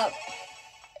leveled up.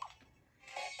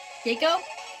 Yako?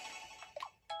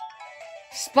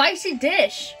 Spicy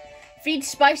dish. Feed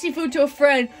spicy food to a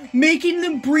friend, making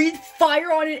them breathe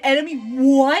fire on an enemy.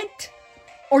 What?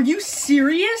 Are you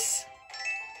serious?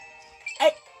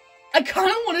 I kind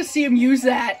of want to see him use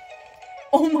that.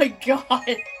 Oh my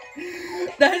god.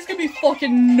 That is gonna be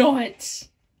fucking nuts.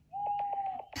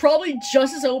 Probably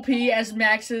just as OP as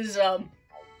Max's,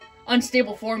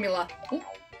 unstable formula. Ooh.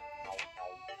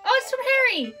 Oh, it's from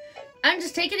Harry! I'm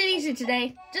just taking it easy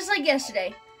today, just like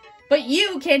yesterday. But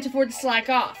you can't afford to slack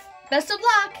off. Best of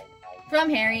luck! From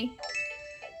Harry.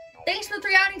 Thanks for the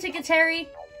 3 outing tickets, Harry.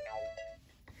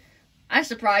 I'm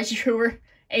surprised you were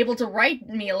able to write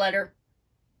me a letter,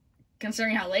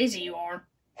 considering how lazy you are.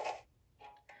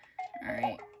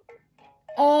 Alright.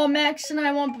 Oh, Max and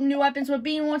I want new weapons, but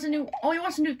Bean wants a new... Oh, he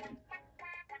wants a new...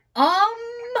 Uh-huh.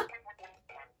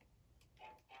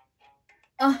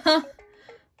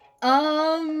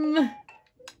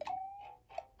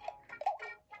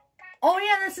 Oh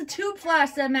yeah, that's the tube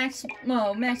flask that Max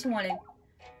wanted.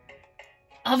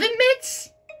 Oven mitts?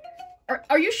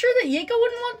 Are you sure that Yako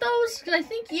wouldn't want those? Because I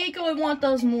think Yako would want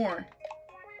those more.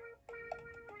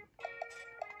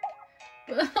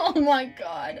 Oh my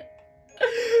god.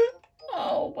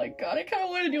 Oh my god, I kind of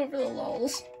want to do it for the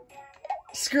lulz.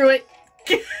 Screw it.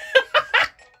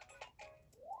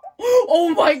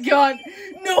 Oh my god,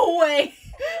 no way.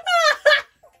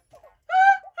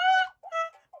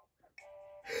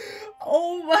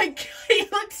 Oh my god, he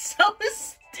looks so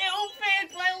stupid,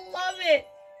 but I love it.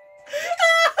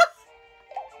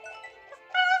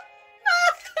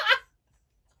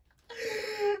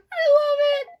 I love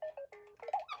it.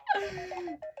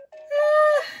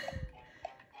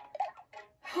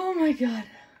 Oh my god.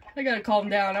 I gotta calm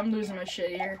down. I'm losing my shit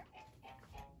here.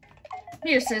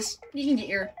 Here, sis. You can get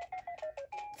your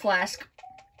flask.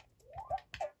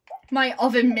 My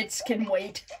oven mitts can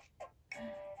wait.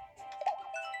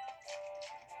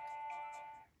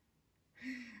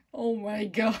 Oh my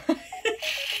god. It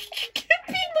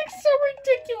looks so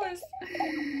ridiculous.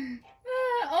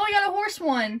 Oh, I got a horse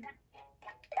one.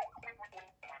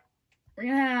 We're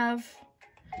gonna have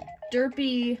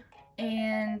Derpy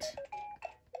and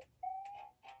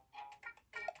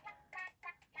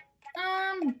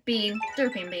Bean.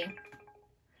 Derpy and Bean.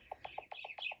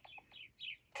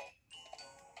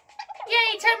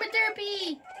 Yay, time with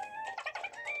Derpy!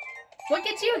 What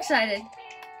gets you excited?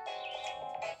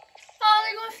 Oh,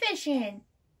 they're going fishing.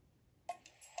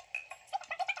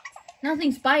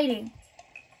 Nothing's biting.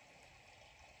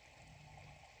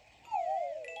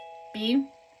 Bean?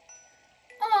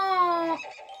 Oh.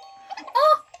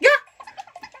 Oh, yeah!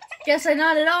 Guess I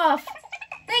nodded off.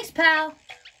 Thanks, pal.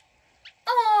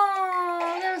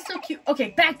 Oh, that was so cute. Okay,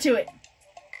 back to it.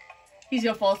 He's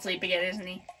gonna fall asleep again, isn't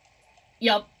he?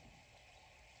 Yup.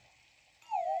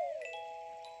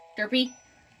 Derpy?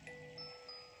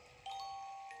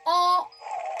 Oh.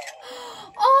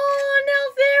 Oh,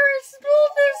 now they're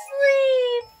both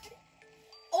asleep.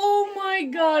 Oh my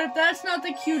god, if that's not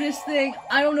the cutest thing,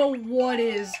 I don't know what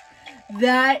is.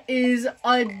 That is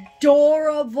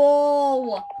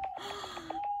adorable.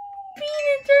 Bean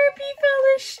and Derpy fell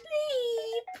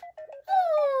asleep.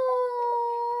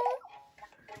 Oh.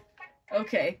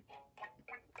 Okay.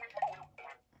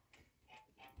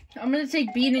 I'm gonna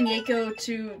take Bean and Yako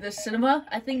to the cinema.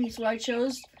 I think that's what I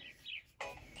chose.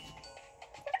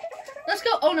 Let's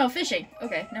go. Oh no, fishing.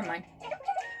 Okay, never mind.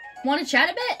 Want to chat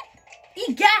a bit?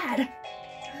 Egad!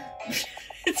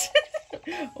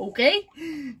 Okay.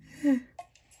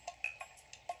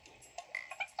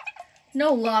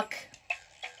 No luck.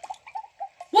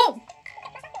 Whoa!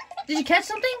 Did you catch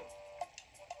something?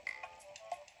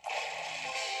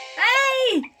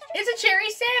 Hey! It's a cherry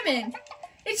salmon!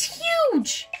 It's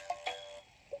huge!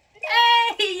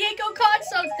 Hey! Yako caught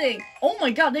something! Oh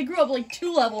my god, they grew up like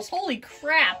 2 levels. Holy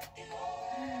crap!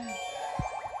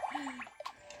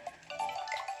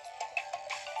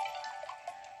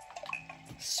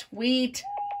 Sweet.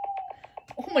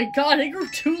 Oh my god, they grew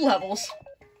 2 levels.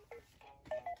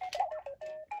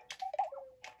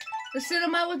 The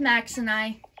cinema with Max and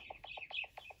I.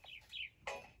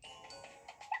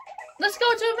 Let's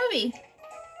go to a movie.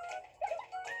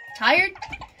 Tired?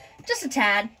 Just a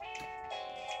tad.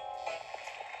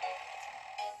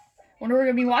 Wonder what we're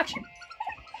gonna be watching.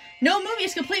 No movie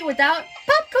is complete without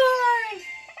popcorn!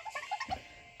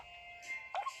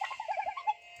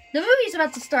 The movie's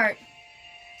about to start.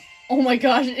 Oh my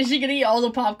gosh, is she gonna eat all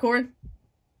the popcorn?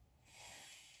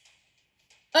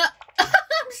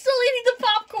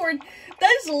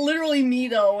 is literally me,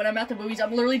 though, when I'm at the movies.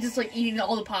 I'm literally just, like, eating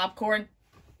all the popcorn.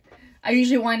 I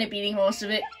usually wind up eating most of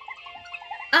it.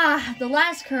 Ah, the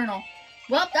last kernel.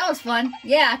 Well, that was fun.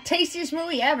 Yeah, tastiest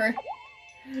movie ever.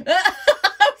 I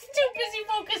was too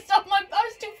focused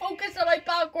on my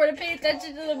popcorn to pay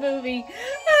attention to the movie.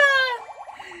 Ah,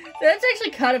 that's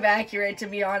actually kind of accurate, to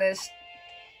be honest.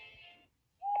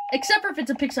 Except for if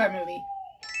it's a Pixar movie.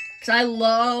 Because I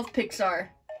love Pixar.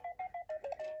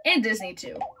 And Disney,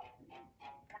 too.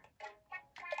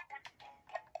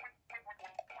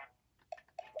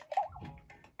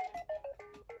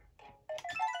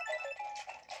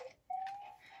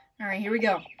 Alright, here we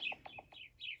go.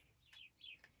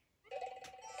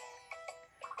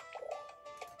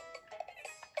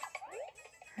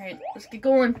 Alright, let's get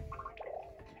going.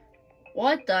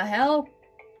 What the hell?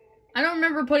 I don't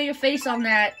remember putting a face on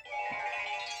that.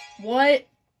 What?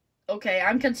 Okay,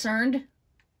 I'm concerned.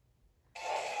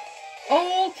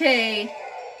 Okay.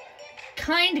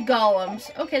 Kind golems.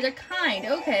 Okay, they're kind.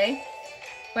 Okay.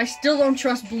 But I still don't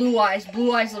trust Blue Eyes.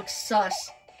 Blue Eyes looks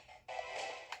sus.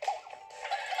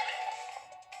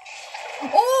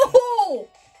 Oh!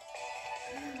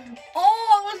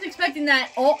 Oh, I wasn't expecting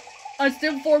that. Oh,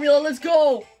 unstable formula. Let's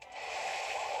go.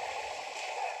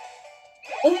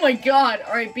 Oh my god.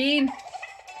 Alright, Bean.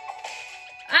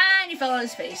 And he fell on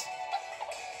his face.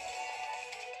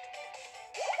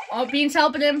 Oh, Bean's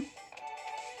helping him.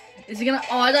 Is he gonna...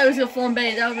 Oh, I thought he was gonna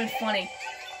flambe. That would've been funny.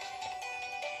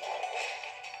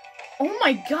 Oh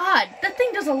my god. That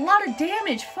thing does a lot of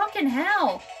damage. Fucking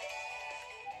hell.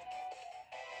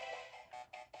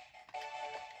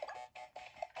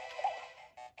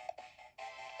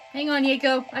 Hang on,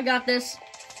 Yako. I got this.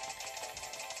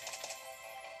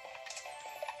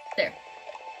 There.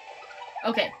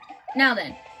 Okay. Now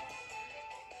then.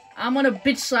 I'm gonna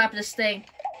bitch slap this thing.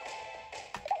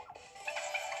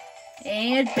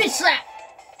 And bitch slap!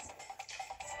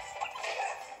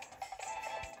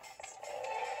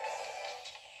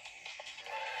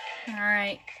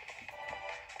 Alright.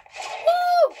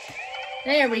 Woo!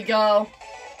 There we go.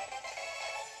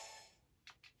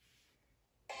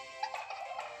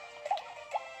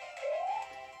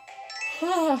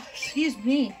 Oh, excuse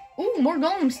me. Ooh, more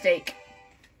golem steak.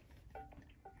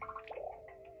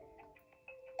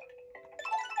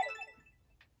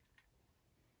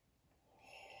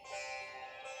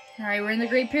 Alright, we're in the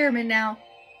Great Pyramid now.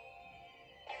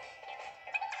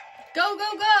 Go,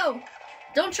 go, go!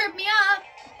 Don't trip me up!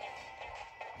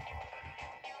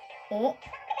 Oh.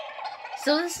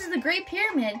 So this is the Great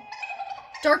Pyramid.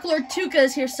 Dark Lord Tuka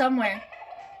is here somewhere.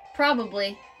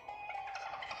 Probably.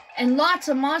 And lots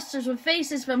of monsters with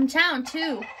faces from town,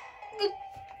 too.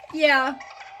 Yeah.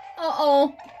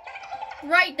 Uh-oh.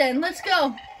 Right then, let's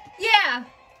go. Yeah!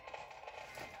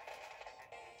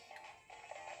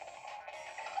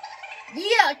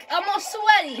 Yuck, I'm all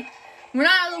sweaty. We're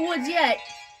not out of the woods yet.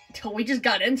 We just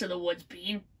got into the woods,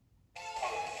 Bean.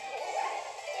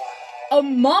 A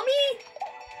mummy?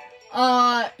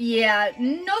 Yeah.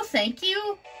 No thank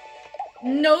you.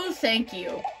 No thank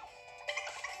you.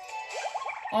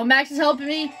 Oh, Max is helping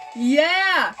me?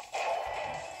 Yeah!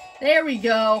 There we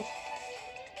go.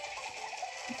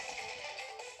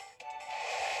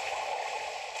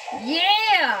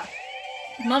 Yeah!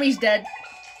 Mummy's dead.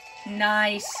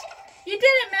 Nice. You did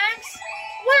it, Max!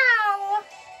 Wow!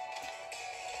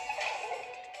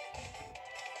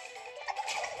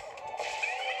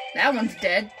 That one's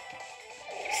dead.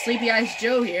 Sleepy Eyes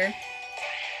Joe here.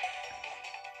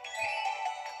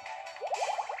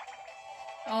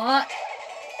 Aw.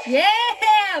 Yeah!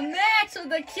 Max with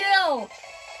the kill!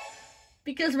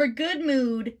 Because we're good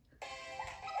mood.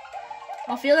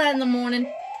 I'll feel that in the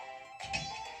morning.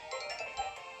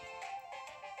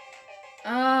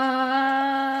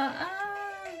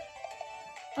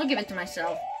 I'll give it to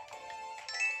myself.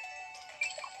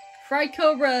 Fried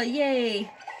Cobra,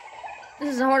 yay!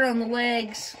 This is hard on the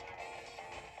legs.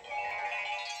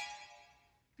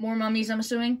 More mummies, I'm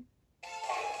assuming?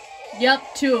 Yep,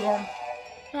 2 of them.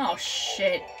 Oh,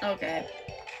 shit. Okay.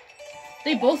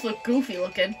 They both look goofy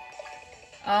looking.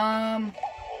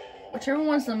 Whichever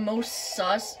one's the most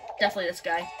sus. Definitely this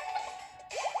guy.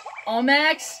 Oh,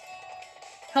 Max!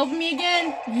 Help me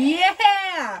again! Yeah!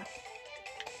 Ah!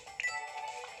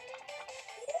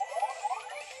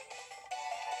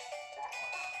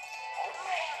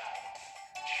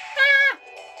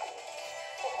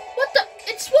 What the?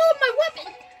 It swallowed my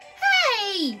weapon!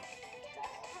 Hey!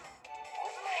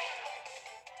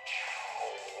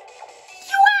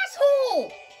 You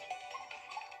asshole!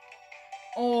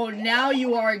 Oh, now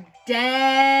you are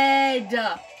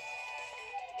dead!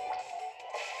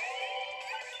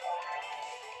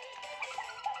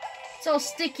 It's all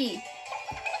sticky.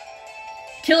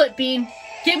 Kill it, Bean.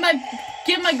 Give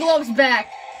my gloves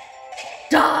back.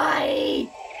 Die!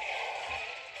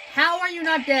 How are you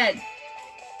not dead?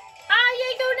 Ah,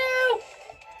 Yako, no!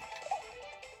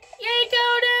 Yako,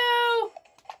 no!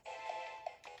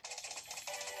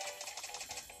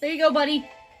 There you go, buddy.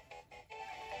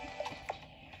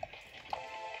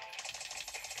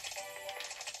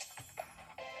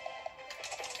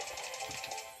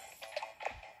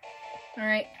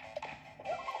 Alright.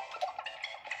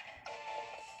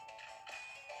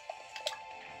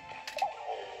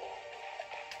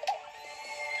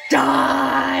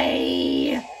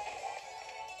 Die!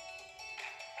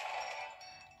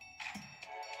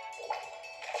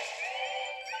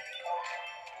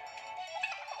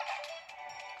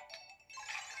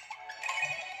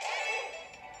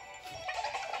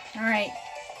 Alright.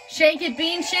 Shake it,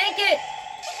 Bean, shake it!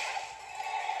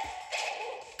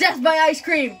 Death by ice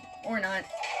cream! Or not.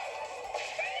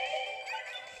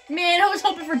 Man, I was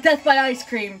hoping for death by ice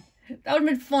cream. That would've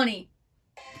been funny.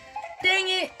 Dang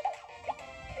it!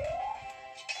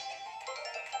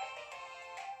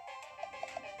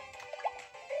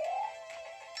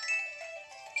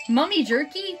 Mummy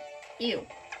jerky? Ew.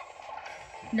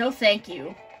 No thank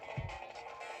you.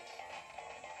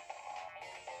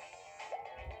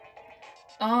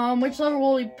 Which lever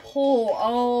will we pull?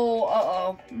 Oh,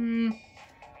 uh-oh.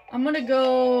 I'm gonna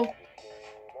go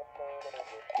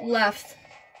left.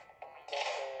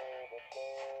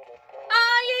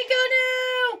 Ah, Yako,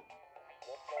 no!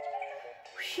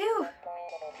 Phew.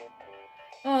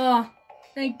 Oh,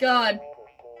 thank God.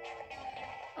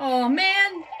 Oh,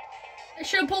 man. I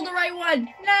should have pulled the right one.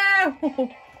 No!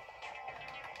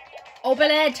 Open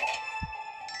it!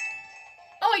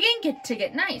 Oh, I didn't get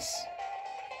ticket. Nice.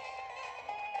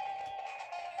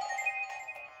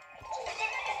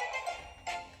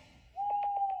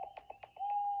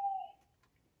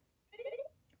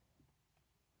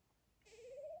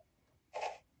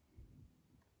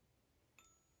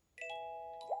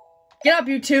 Get up,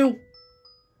 you two!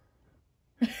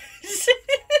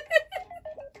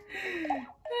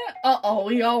 Uh-oh,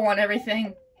 we all want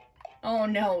everything. Oh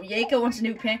no, Yako wants a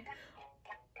new pen.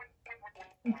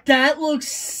 That looks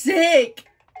sick!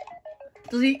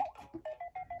 Does he... Aww!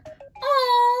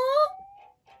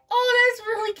 Oh, that's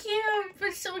really cute, but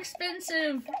it's so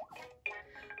expensive.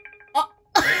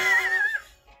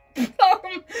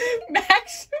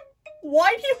 Max,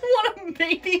 why do you want a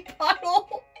baby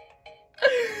bottle?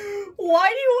 Why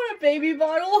do you want a baby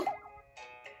bottle?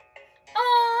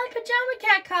 Aw, pajama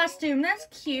cat costume. That's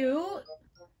cute.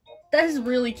 That is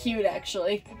really cute,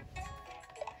 actually.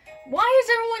 Why is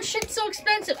everyone's shit so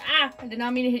expensive? Ah, I did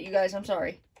not mean to hit you guys. I'm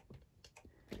sorry.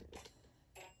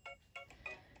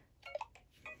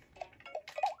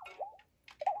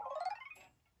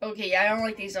 Okay, yeah, I don't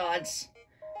like these odds.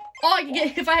 Oh, I can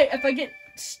get if I get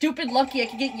stupid lucky, I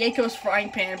can get Yako's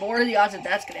frying pan. But what are the odds that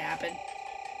that's gonna happen?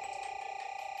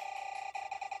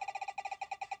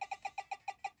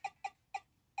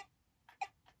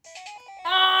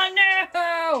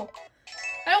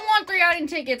 I don't want 3 outing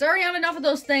tickets. I already have enough of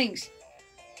those things.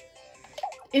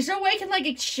 Is there a way I can, like,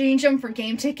 exchange them for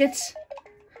game tickets?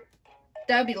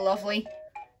 That would be lovely.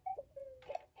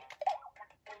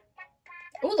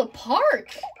 Oh, the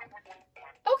park!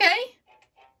 Okay.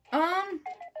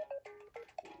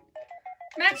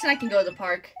 Max and I can go to the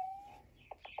park.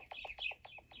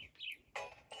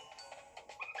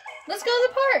 Let's go to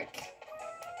the park!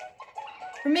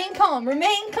 Remain calm,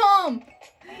 remain calm!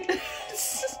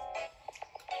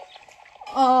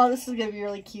 Oh, this is gonna be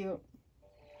really cute.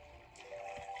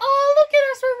 Oh, look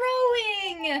at us, we're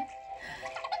rowing!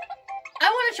 I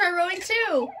want to try rowing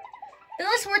too! Then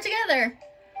let's work together.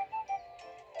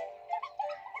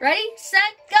 Ready,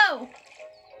 set, go!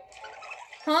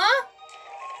 Huh?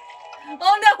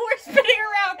 Oh no, we're spinning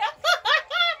around!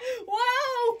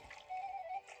 Whoa!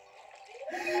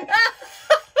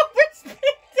 We're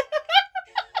spinning!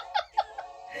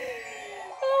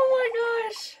 Oh my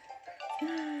gosh! Oh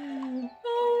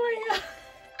my god.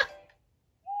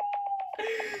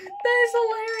 That is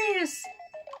hilarious.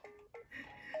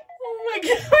 Oh my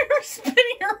god, we were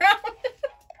spinning around.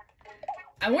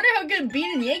 I wonder how good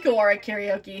Bean and Yako are at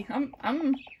karaoke. I'm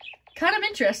kind of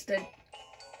interested.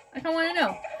 I kind of want to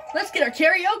know. Let's get our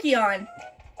karaoke on.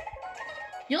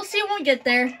 You'll see when we get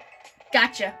there.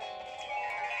 Gotcha.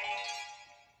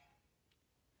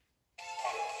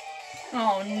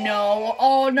 Oh no,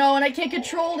 and I can't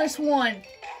control this one.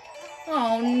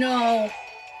 Oh no.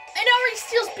 It already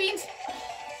steals Beans.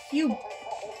 You.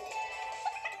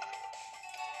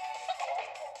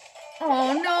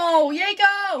 Oh no,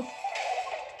 Yako!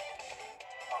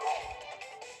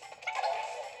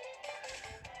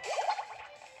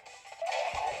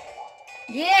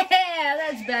 Yeah,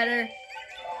 that's better.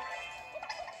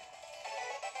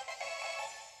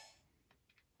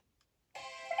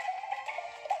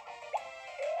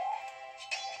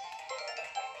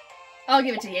 I'll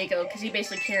give it to Yaeko, because he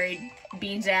basically carried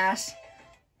Bean's ass.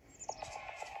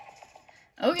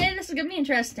 Okay, this is gonna be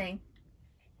interesting.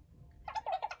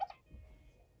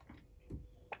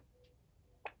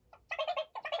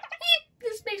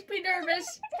 This makes me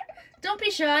nervous. Don't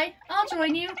be shy. I'll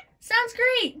join you. Sounds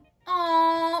great.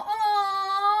 Aww,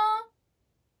 aww.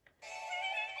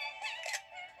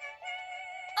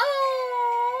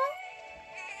 Aww.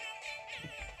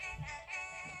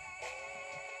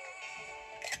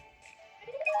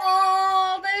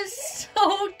 Oh, that's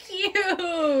so cute.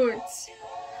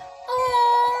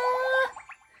 Aww.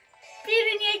 Pete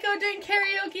and Yaeko doing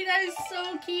karaoke. That is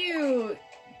so cute.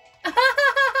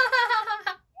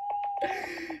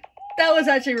 That was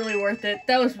actually really worth it.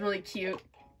 That was really cute.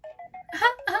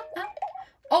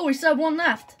 Oh, we still have one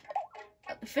left.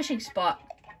 At the fishing spot.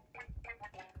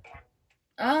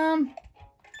 I'll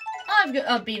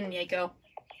have Bean and Yaeko.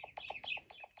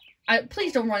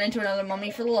 Please don't run into another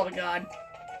mummy, for the love of God.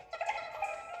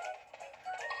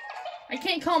 I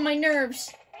can't calm my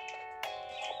nerves.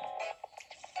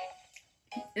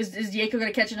 Is Yaeko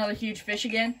gonna catch another huge fish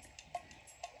again?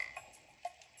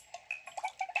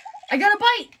 I got a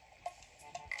bite!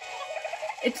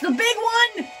 It's the big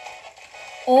one!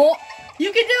 Oh,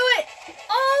 you can do it!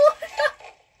 Oh!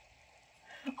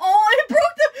 Oh, it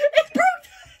broke his pole!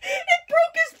 It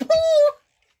broke his pole!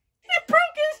 It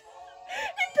broke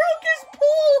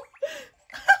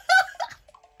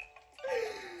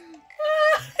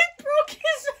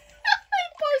his,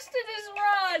 it busted his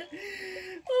rod!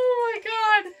 Oh my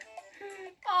god!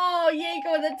 Oh,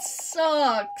 Yaeko, that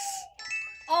sucks!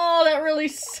 Oh, that really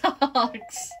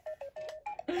sucks!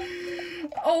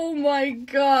 Oh my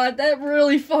god, that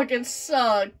really fucking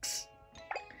sucks.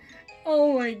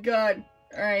 Oh my god.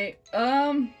 Alright,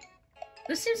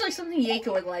 this seems like something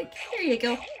Yaeko would like. Here,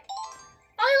 Yaeko.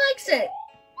 Oh, he likes it.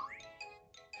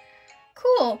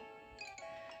 Cool.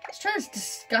 Let's try this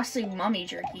disgusting mummy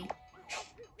jerky.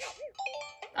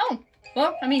 Oh,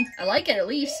 well, I mean, I like it at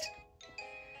least.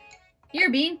 Here,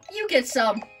 Bean, you get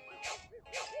some.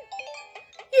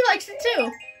 He likes it too.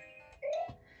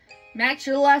 Max,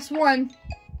 you're the last one.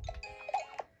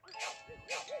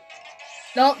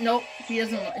 Nope, nope. She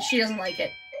doesn't like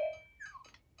it.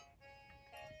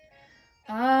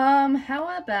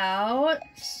 How about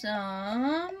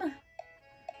some...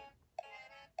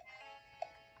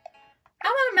 How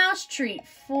about a mouse treat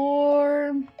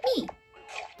for me?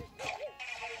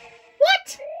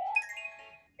 What?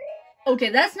 Okay,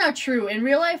 that's not true. In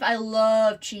real life, I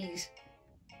love cheese.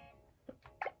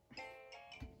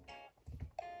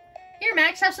 Here,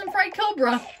 Max, have some fried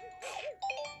cobra.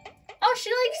 Oh, she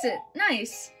likes it.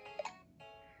 Nice.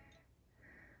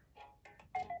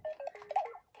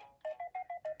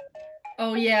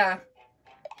 Oh yeah.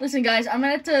 Listen, guys, I'm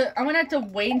gonna have to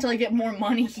wait until I get more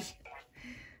money.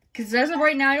 Cause as of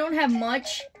right now, I don't have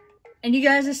much, and you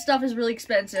guys, this stuff is really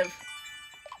expensive.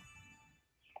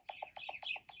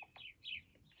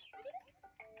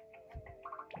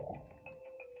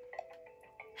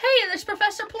 Hey, there's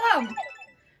Professor Plum.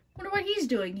 Wonder what he's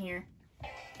doing here.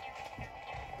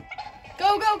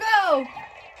 Go, go, go!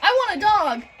 I want a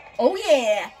dog! Oh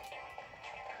yeah!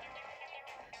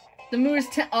 The moon is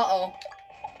uh-oh.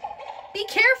 Be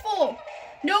careful!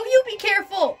 No, you be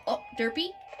careful! Oh,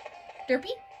 Derpy?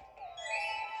 Derpy?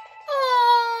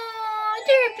 Oh,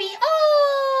 Derpy!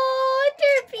 Oh,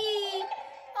 Derpy!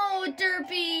 Oh,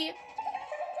 Derpy!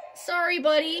 Sorry,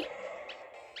 buddy.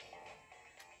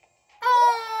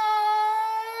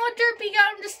 Oh, Derpy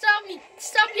got him to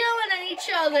stop yelling at each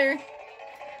other.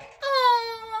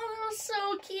 Oh, that was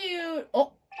so cute.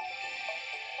 Oh.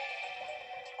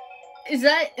 Is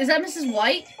that Mrs.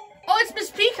 White? Oh, it's Miss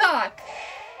Peacock.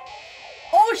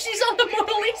 Oh, she's on the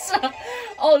Mona Lisa.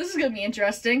 Oh, this is gonna be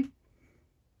interesting.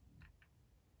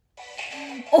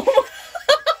 Oh.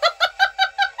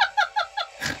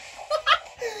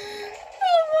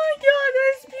 Oh my god,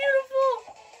 that's beautiful.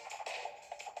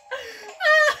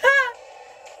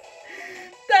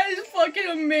 That is fucking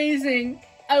amazing.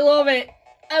 I love it.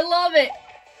 I love it.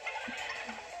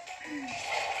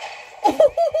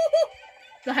 Oh.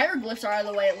 The hieroglyphs are out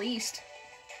of the way at least.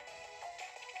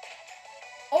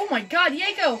 Oh my god,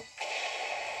 Yaeko!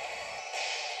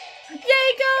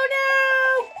 Yaeko,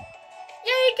 no!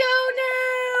 Yaeko,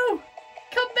 no!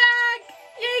 Come back!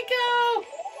 Yaeko!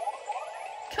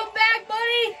 Come back,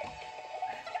 buddy!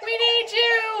 We need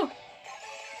you!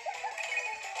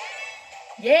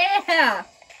 Yeah!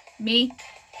 Me.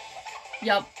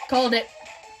 Yup, called it.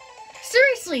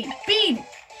 seriously, Bean!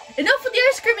 Enough with the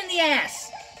ice cream in the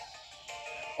ass!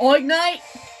 Oh, Ignite!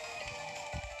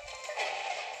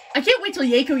 I can't wait till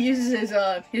Yako uses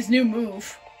his new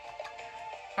move.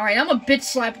 Alright, I'm gonna bitch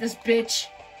slap this bitch.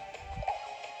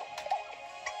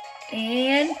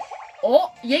 And...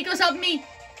 oh, Yako's helping me!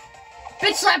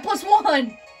 Bitch slap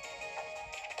 +1!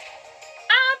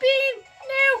 Ah, Bean!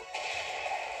 No!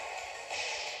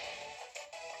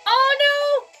 Oh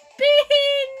no!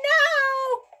 Bean! No!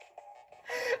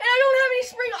 And I don't have any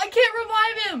spring. I can't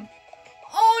revive him.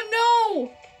 Oh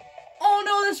no! Oh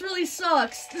no, this really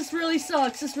sucks. This really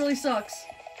sucks. This really sucks.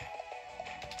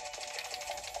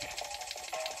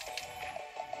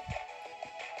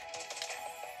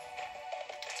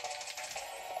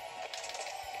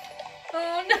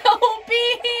 Oh no,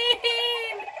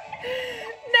 Bean!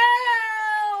 No!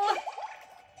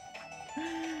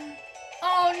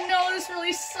 Oh no, this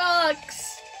really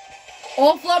sucks.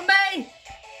 Oh, flub me!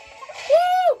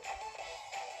 Woo!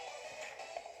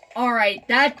 Alright,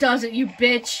 that does it, you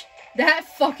bitch. That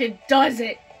fucking does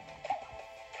it.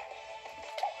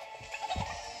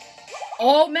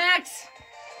 Oh, Max!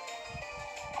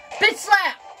 Bitch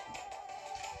slap!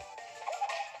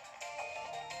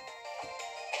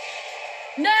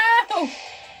 No!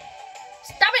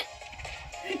 Stop it!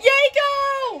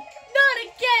 Yako! Not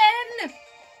again!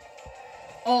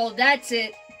 Oh, that's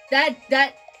it. That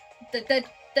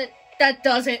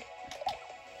does it.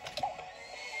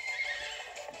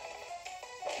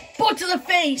 Boot to the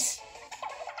face!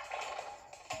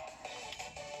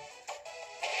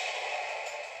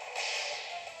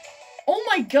 Oh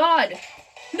my god!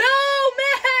 No,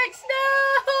 Max!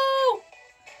 No!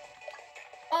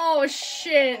 Oh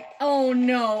shit! Oh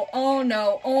no! Oh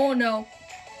no! Oh no!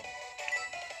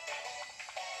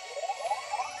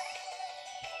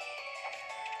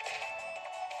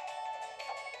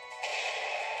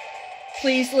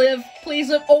 Please live. Please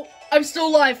live. Oh, I'm still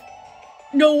alive.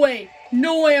 No way.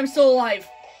 No way I'm still alive.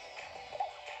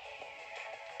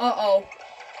 Uh-oh.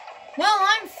 Well,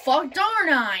 I'm fucked,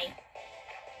 aren't I?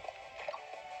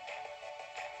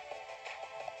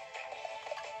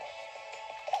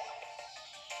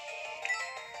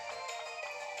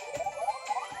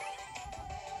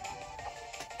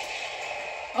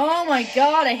 Oh my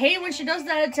god, I hate when she does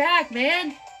that attack,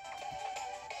 man.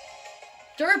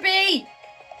 Derpy!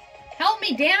 Help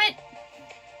me, damn it!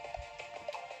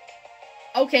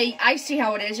 Okay, I see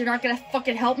how it is. You're not gonna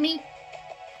fucking help me?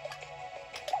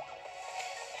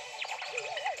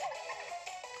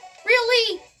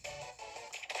 Really?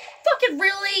 Fucking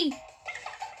really?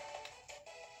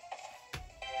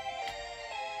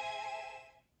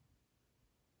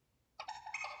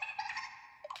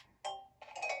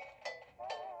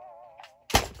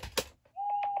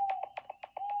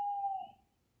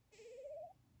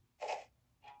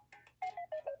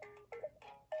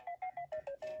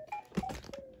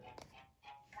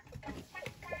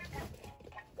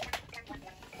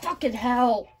 Fucking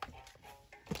hell.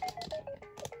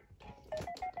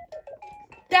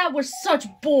 That was such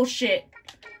bullshit.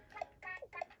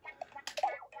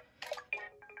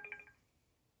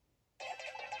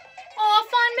 Oh,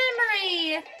 fun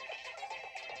memory.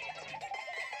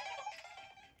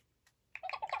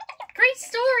 Great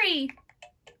story.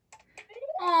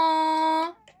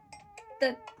 Aww.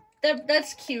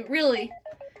 That's cute, really.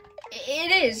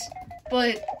 It is,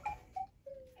 but...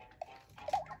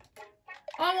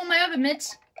 oh, I want my oven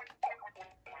mitts.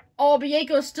 Oh, but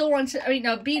Yako still wants it. I mean,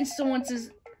 no, Bean still wants his...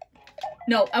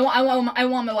 no, I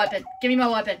want my weapon. Give me my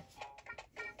weapon.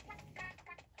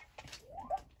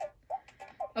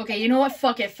 Okay, you know what?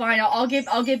 Fuck it. Fine. I'll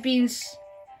get Bean's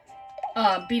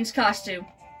costume.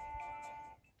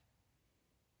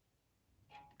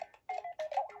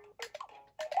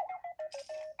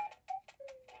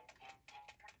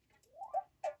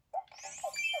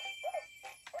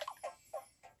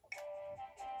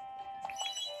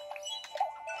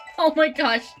 Oh my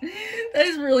gosh, that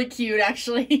is really cute,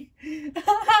 actually.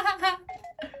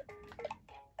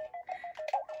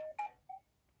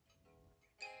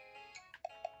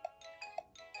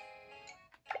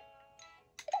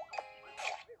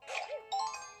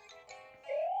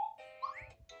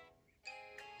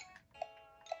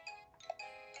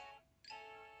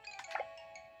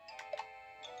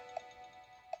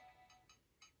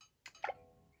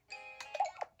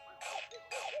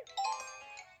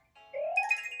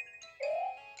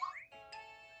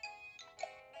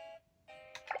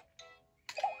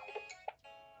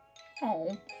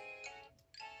 Oh.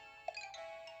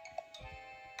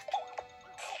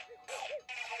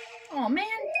 Oh, man.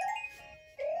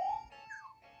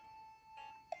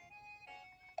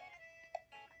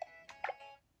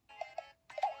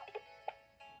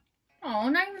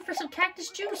 cactus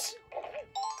juice.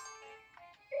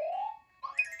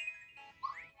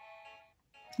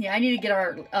 Yeah, I need to get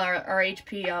our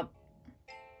HP up.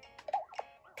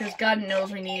 Because God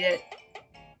knows we need it.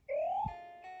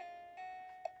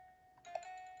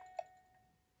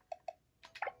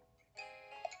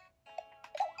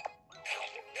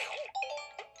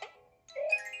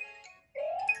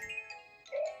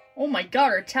 Oh my god,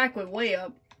 our attack went way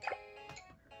up.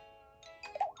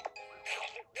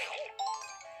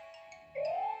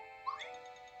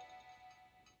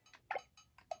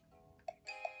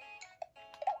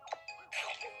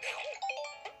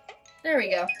 There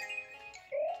we go.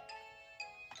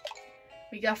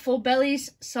 We got full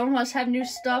bellies. Some of us have new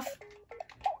stuff.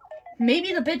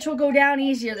 Maybe the bitch will go down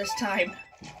easier this time.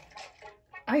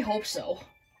 I hope so.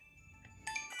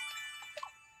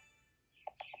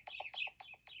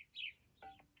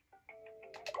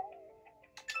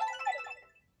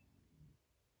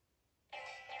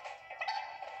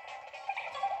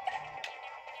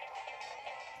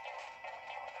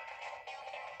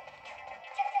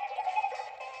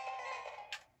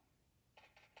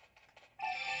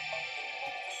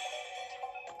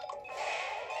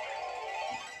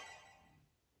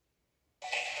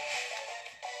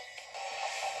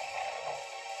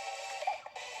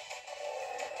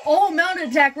 Oh, mounted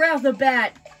attack right off the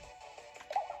bat.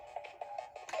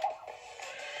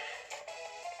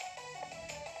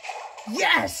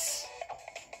 Yes!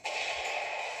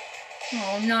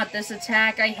 Oh, not this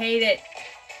attack. I hate it.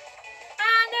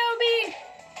 Ah, no, me!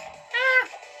 Ah!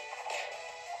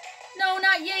 No,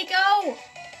 not Yako!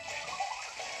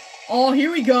 Oh,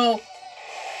 here we go.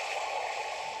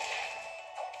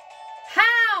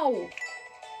 How?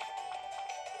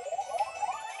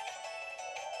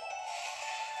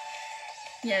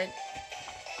 Yeah.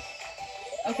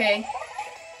 Okay.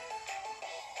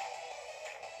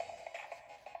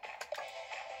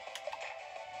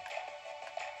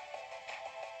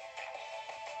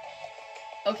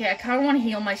 Okay, I kind of want to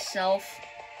heal myself.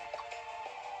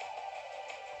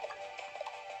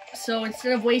 So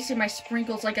instead of wasting my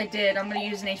sprinkles like I did, I'm going to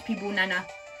use an HP Bunana.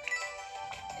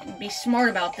 And be smart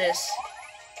about this.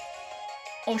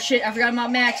 Oh shit, I forgot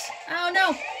about Max. Oh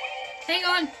no! Hang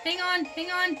on, hang on, hang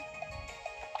on.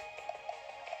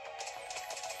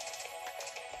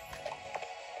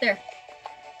 There.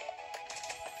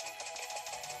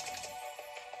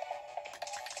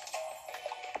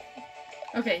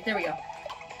 Okay, there we go.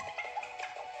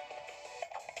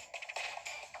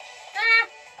 Ah!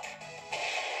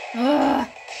 Ugh.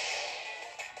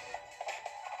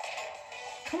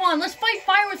 Come on, let's fight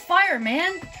fire with fire,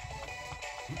 man.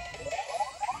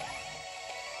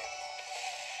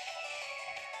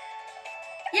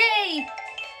 Yay!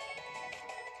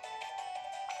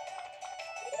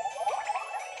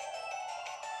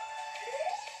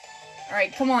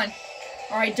 Alright, come on.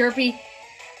 Alright, Derpy.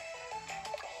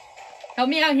 Help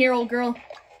me out here, old girl.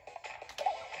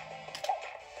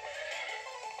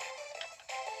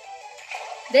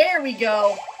 There we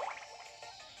go.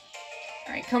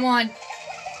 Alright, come on.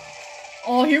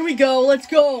 Oh, here we go. Let's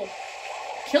go.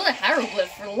 Kill the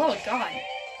hieroglyph, for the love of God.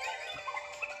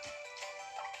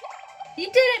 You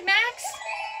did it, Max!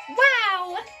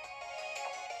 Wow!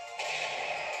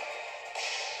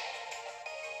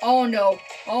 Oh no.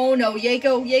 Oh no.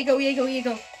 Yako, Yako, Yako,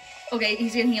 Yako. Okay,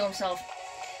 he's gonna heal himself.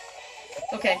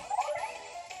 Okay.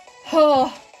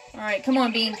 Oh. Alright, come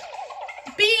on, Bean.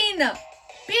 Bean!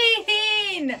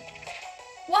 Bean!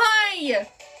 Why?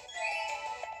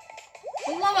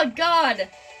 For the love of God.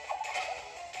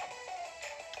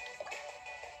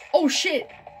 Oh shit.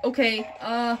 Okay,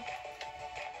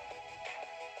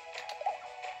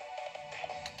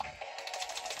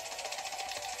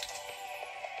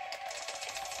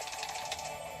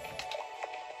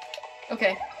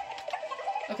 Okay.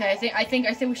 Okay, I think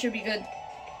we should be good.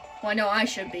 Well, I know I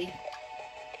should be.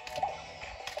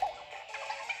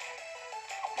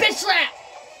 Bitch slap!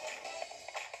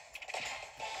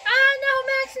 Ah, no,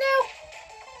 Max, no!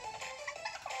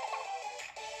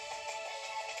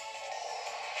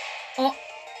 Oh.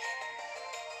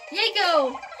 Yako!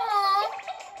 Aww!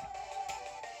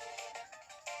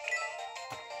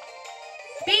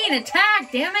 Being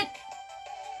attacked, damn it!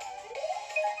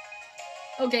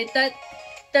 Okay,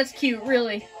 that's cute,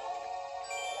 really.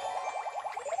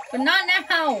 But not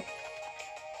now!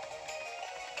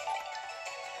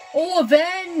 Oh,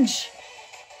 avenge!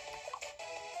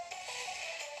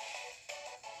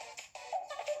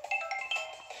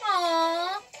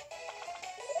 Aww!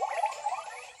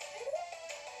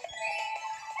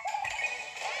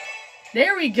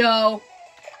 There we go!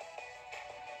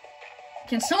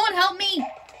 Can someone help me?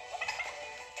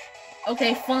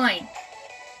 Okay, fine.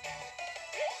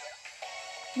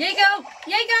 Yay go!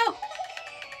 Yay go!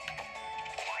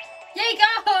 Yay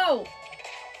go!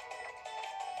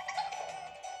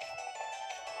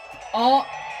 Oh.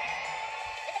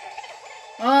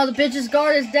 Oh, the bitch's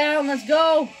guard is down. Let's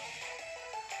go.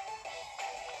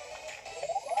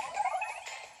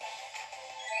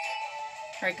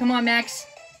 Alright, come on, Max.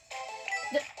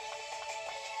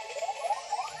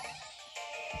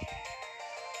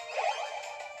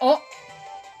 Oh.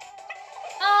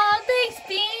 Oh, thanks,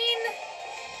 Bean.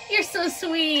 You're so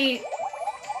sweet.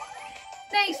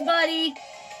 Thanks, buddy.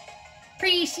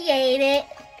 Appreciate it.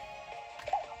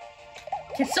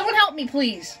 Can someone help me,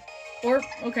 please? Or,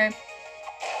 okay.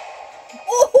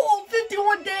 Oh,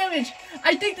 51 damage.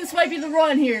 I think this might be the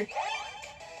run here.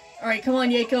 Alright, come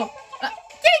on, Yako.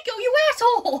 Yako, you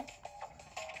asshole!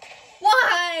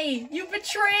 Why? You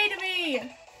betrayed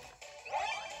me!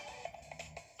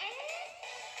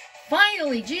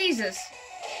 Finally, Jesus.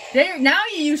 There, now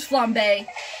you use flambe.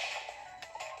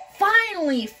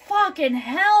 Finally, fucking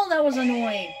hell, that was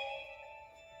annoying.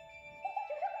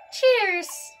 Cheers.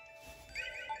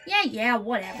 Yeah,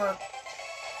 whatever.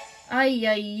 Ay,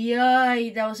 ay, ay,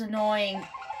 that was annoying.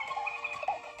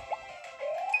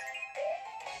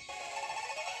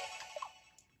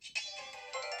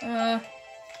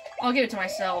 I'll give it to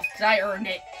myself, because I earned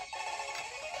it.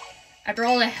 After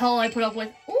all the hell I put up with.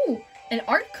 Ooh, an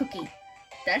art cookie.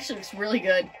 That actually looks really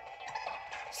good.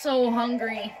 So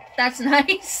hungry. That's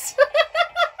nice.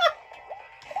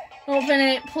 Open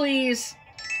it, please.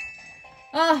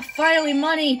 Ah, finally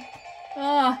money.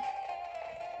 Ah.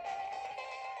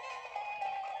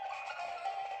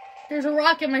 There's a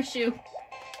rock in my shoe.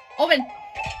 Open.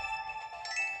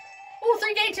 Oh,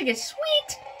 3 game tickets.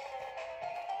 Sweet.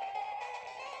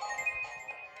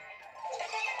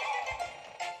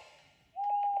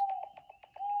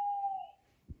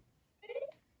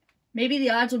 Maybe the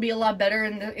odds will be a lot better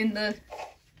in the...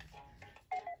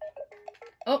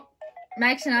 Oh,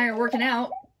 Max and I are working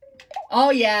out. Oh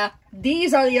yeah,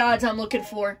 these are the odds I'm looking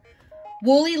for.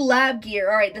 Woolly lab gear.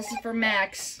 Alright, this is for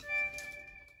Max.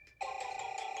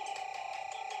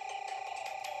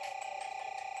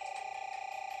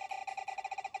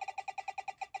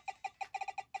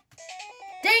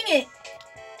 Dang it!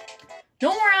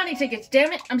 No more Omni tickets,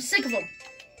 damn it. I'm sick of them.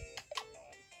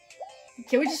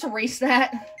 Can we just erase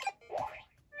that?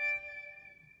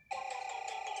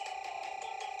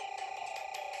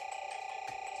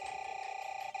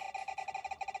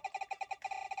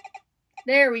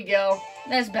 There we go.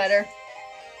 That's better.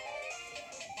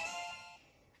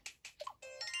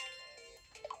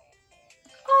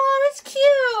 Oh, that's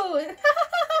cute!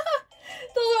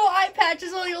 The little eye patch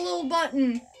is only a little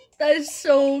button. That is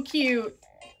so cute.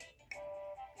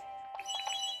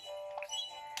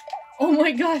 Oh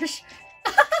my gosh.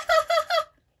 That's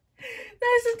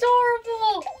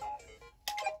adorable.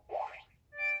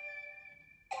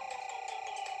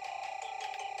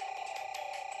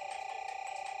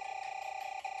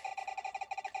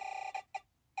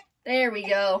 There we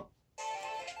go.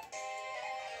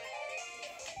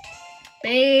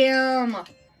 Bam! 920!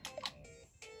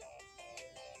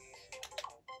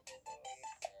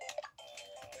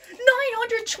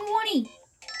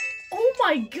 Oh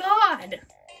my god!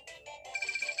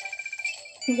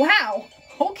 Wow.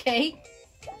 Okay.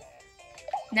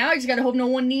 Now I just gotta hope no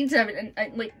one needs it,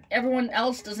 and like everyone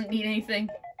else doesn't need anything.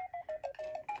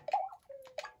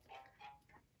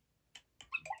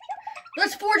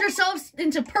 Let's forge ourselves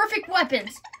into perfect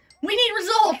weapons. We need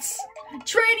results.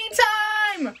 Training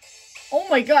time. Oh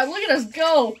my god, look at us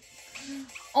go.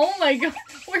 Oh my god,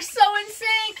 we're so in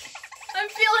sync. I'm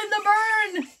feeling the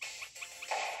burn.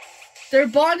 Their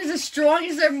bond is as strong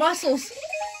as their muscles.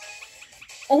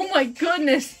 Oh my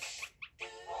goodness.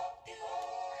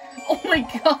 Oh my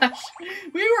gosh.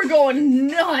 We were going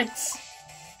nuts.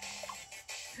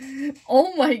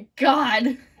 Oh my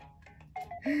god.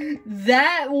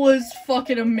 That was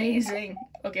fucking amazing.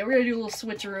 Okay, we're gonna do a little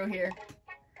switcheroo here.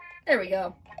 There we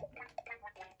go.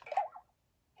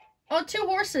 Oh, 2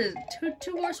 horses.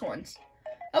 Two horse ones.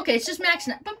 Okay, it's just Max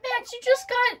now. But Max, you just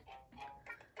got...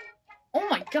 Oh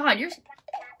my god, you're...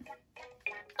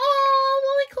 Oh,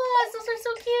 Woolly Claws, those are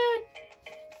so cute.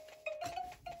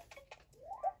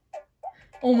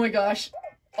 Oh my gosh.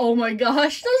 Oh my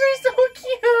gosh, those are so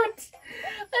cute.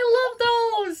 I love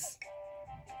those.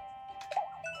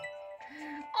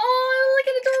 Oh, look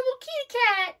at adorable kitty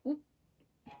cat. Oop,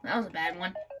 that was a bad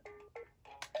one.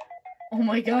 Oh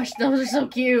my gosh, those are so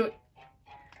cute.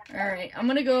 Alright, I'm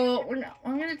gonna go...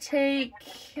 I'm gonna take...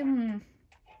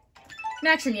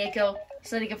 Max and Yako,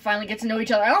 so they can finally get to know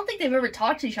each other. I don't think they've ever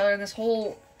talked to each other in this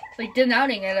whole... Like, did an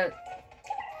outing at a...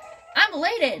 I'm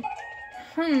elated!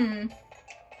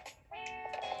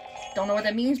 Don't know what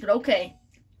that means, but okay.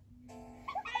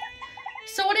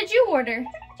 So what did you order?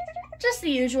 Just the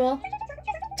usual.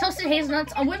 Toasted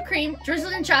hazelnuts on whipped cream,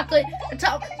 drizzled in chocolate,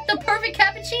 atop the perfect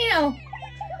cappuccino.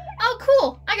 Oh,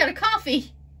 cool. I got a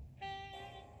coffee.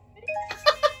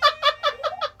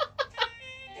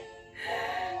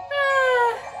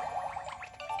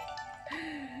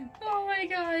 Oh my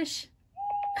gosh.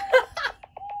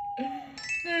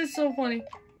 That is so funny.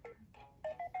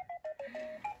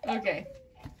 Okay.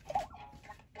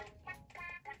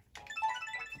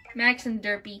 Max and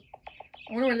Derpy.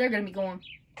 I wonder where they're gonna be going.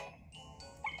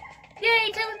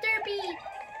 Yay, time with Derpy!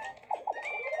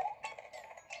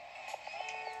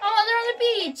 Oh, they're on the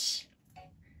beach!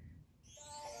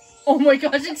 Oh my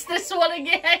gosh, it's this one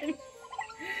again!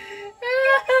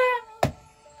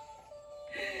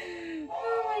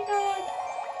 Oh my god.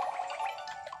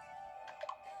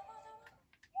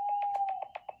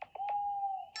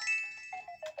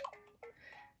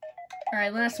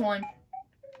 Alright, last one.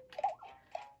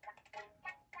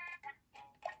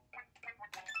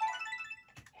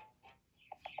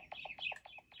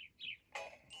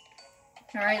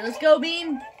 Alright, let's go,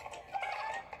 Bean!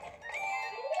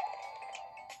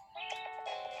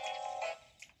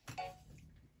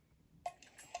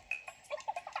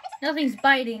 Nothing's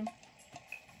biting.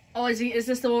 Oh, is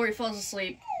this the one where he falls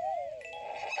asleep?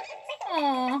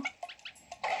 Aww.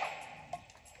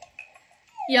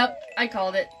 Yep, I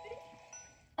called it.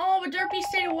 Oh, but Derpy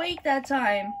stayed awake that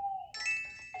time.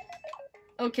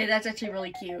 Okay, that's actually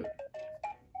really cute.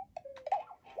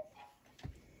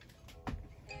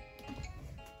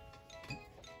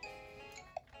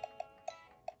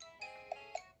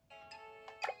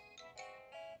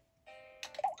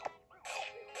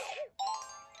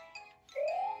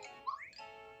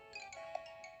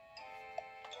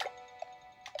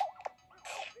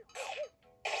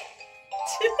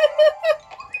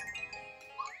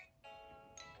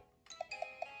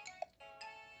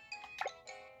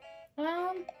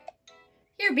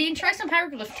 Here, Bean, try some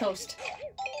hieroglyph toast.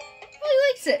 Oh, he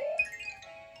likes it.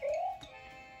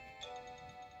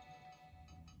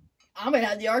 I'm gonna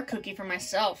have the art cookie for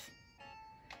myself.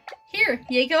 Here,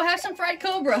 Yako, have some fried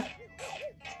cobra.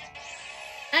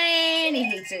 And he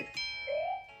hates it.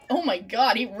 Oh my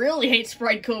god, he really hates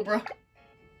fried cobra.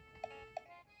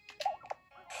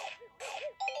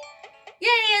 Yay,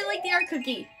 I like the art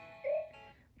cookie.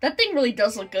 That thing really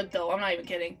does look good, though. I'm not even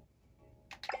kidding.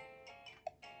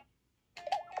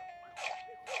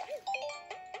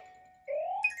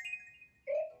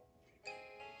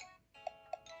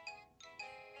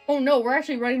 Oh no, we're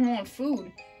actually running low on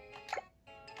food.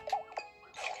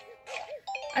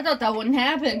 I thought that wouldn't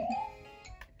happen.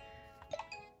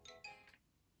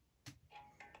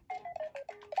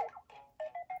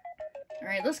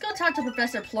 Alright, let's go talk to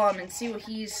Professor Plum and see what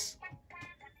he's...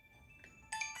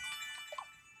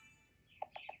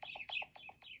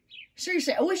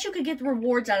 Seriously, I wish you could get the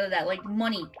rewards out of that, like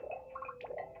money.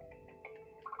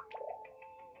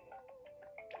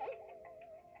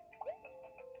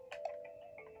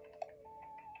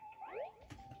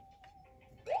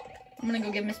 I'm gonna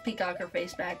go give Miss Peacock her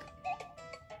face back.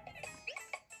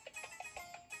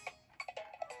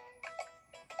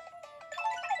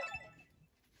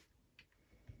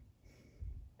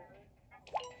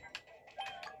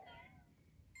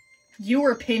 You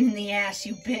were a pain in the ass,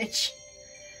 you bitch.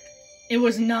 It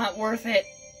was not worth it.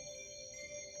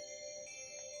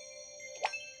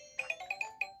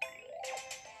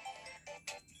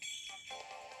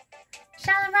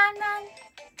 Shall I run?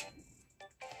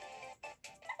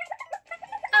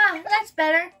 Ah, that's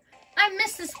better. I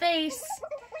miss this face.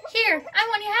 Here, I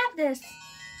want you to have this.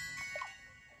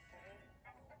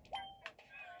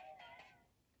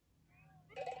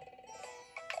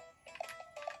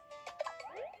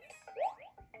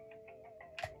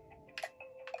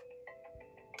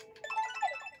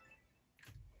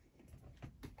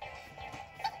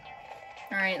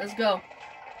 Alright, let's go.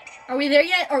 Are we there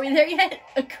yet? Are we there yet?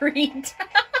 Agreed.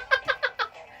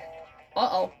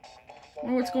 Uh-oh. I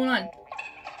wonder what's going on.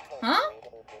 Huh?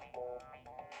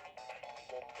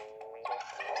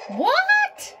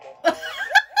 What?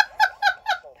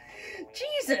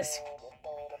 Jesus.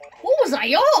 What was I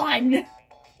on?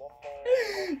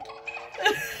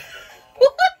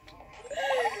 What?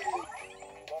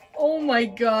 Oh my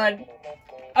god.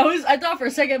 I thought for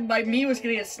a second my me was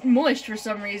gonna get smushed for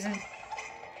some reason.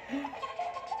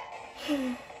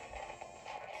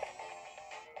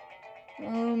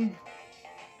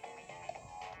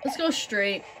 Let's go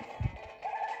straight.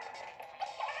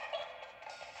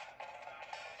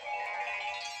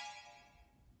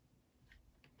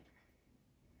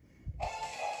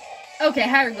 Okay,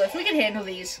 hieroglyphs. We can handle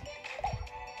these.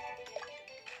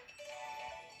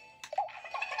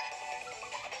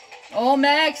 Oh,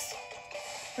 Max.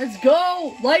 Let's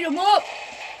go. Light him up.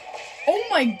 Oh,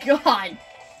 my God.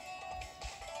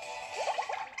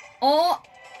 Oh.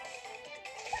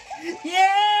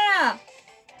 Yeah.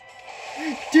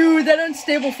 Dude, that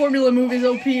unstable formula move is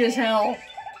OP as hell.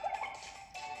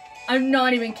 I'm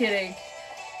not even kidding.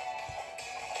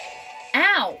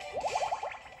 Ow.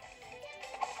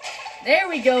 There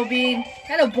we go, Bean.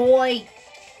 Atta boy.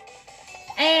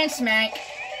 And smack.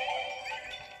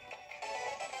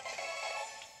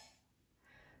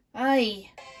 Aye.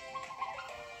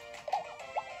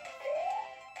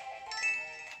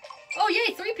 Oh,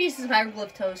 yay, 3 pieces of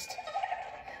hieroglyph toast.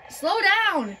 Slow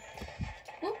down.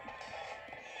 Whoop.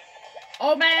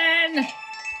 Oh, man.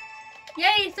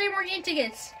 Yay, 3 more game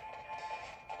tickets.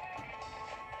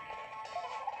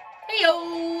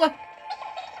 Hey-o.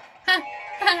 Ha,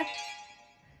 ha.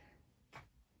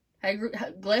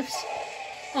 Glyphs?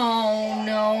 Oh,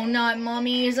 no, not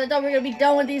mummies. I thought we were going to be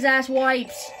done with these ass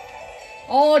wipes.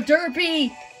 Oh,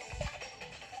 derpy!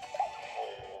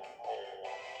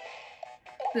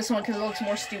 This one, because it looks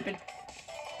more stupid.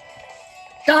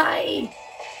 Die!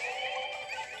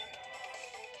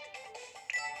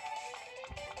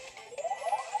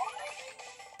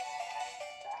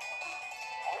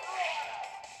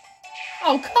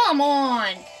 Oh, come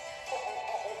on!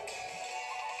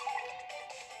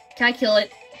 Can I kill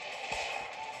it?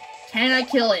 Can I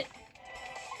kill it?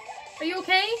 Are you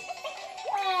okay?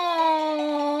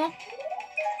 Aww.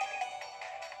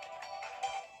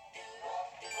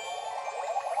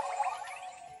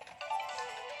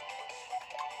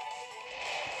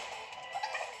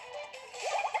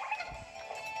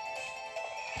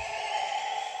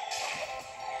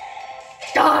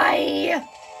 Die!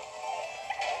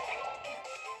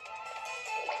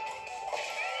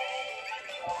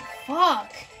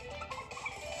 Fuck.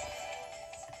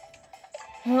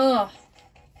 Ugh.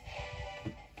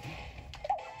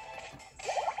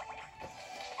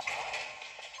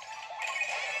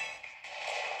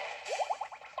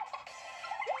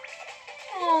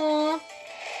 Aww.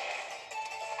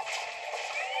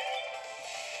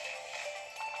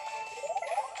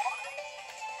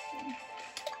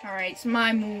 Alright, it's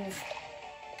my move.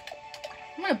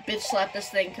 I'm gonna bitch slap this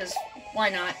thing, because why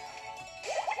not?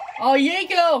 Oh,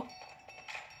 Yanko!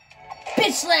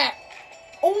 Bitch slap!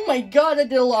 Oh my god, that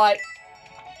did a lot.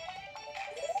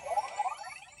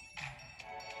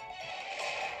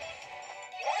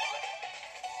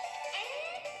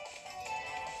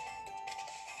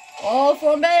 Oh,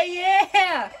 flambe,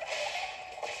 yeah!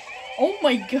 Oh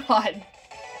my god.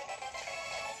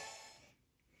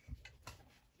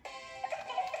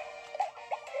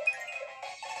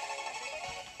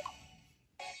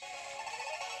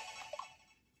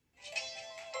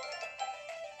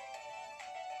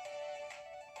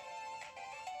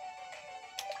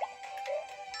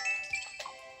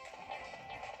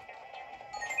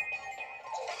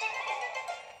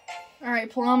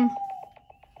 Alright, Plum.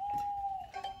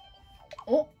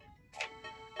 Oh.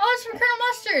 Oh, it's from Colonel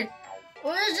Mustard.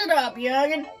 Listen up,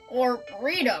 youngin'. Or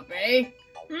read up, eh?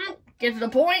 Get to the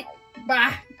point?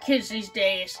 Bah, kids these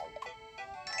days.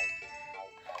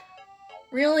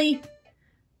 Really?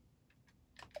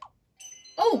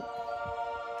 Oh!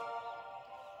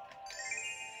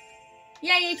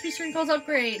 Yay, HP string calls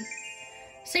upgrade.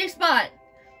 Safe spot.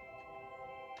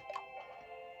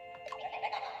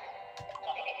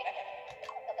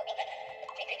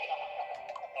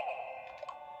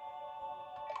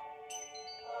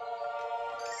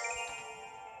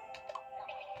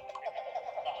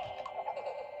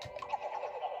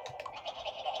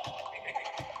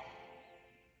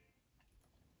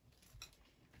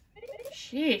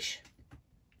 Sheesh.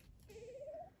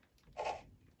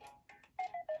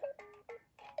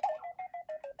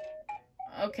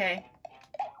 Okay.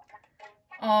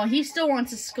 Oh, he still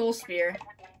wants a skull spear.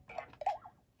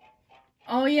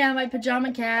 Oh yeah, my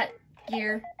pajama cat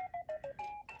gear.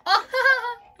 Oh,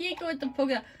 Yanko with the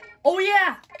polka. Oh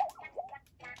yeah!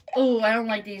 Oh, I don't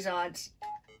like these odds.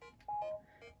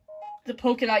 The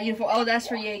polka dot uniform. Oh, that's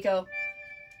for Yanko.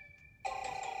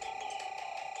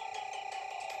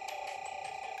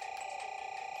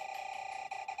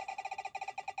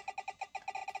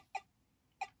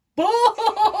 Boom!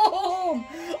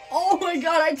 Oh my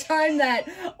god, I timed that!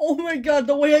 Oh my god,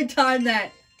 the way I timed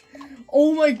that!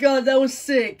 Oh my god, that was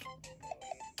sick!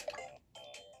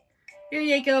 Here,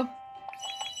 Yanko.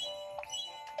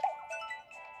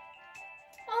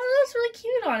 Oh, that's really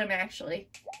cute on him, actually.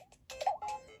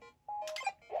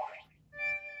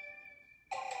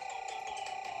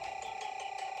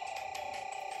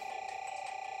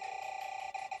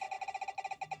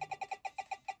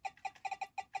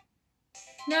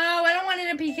 No, I don't want it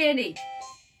to be candy.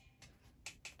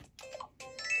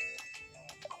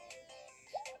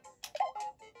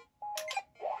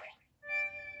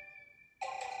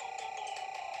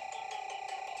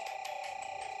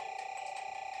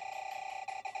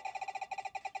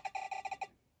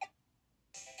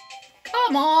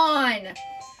 Come on!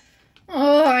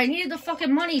 Oh, I needed the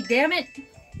fucking money, damn it!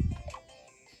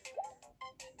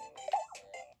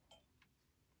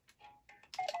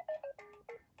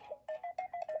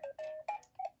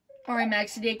 Alright,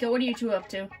 Max and Diego, what are you two up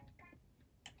to?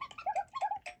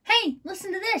 Hey,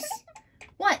 listen to this!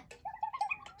 What?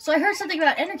 So I heard something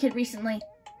about Enderkid recently.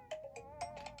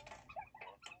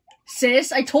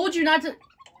 Sis, I told you not to...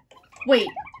 Wait.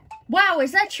 Wow,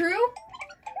 is that true?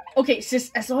 Okay,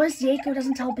 sis, as long as Diego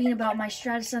doesn't tell Bean about my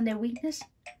Stratus Sunday weakness,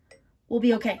 we'll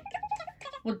be okay.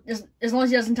 Well, as long as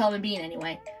he doesn't tell Bean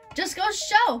anyway. Just goes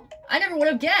to show. I never would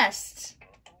have guessed.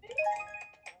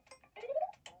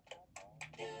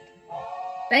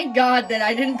 Thank God that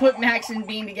I didn't put Max and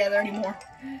Bean together anymore.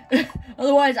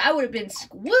 Otherwise, I would have been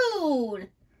screwed.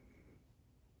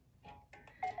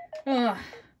 Ugh.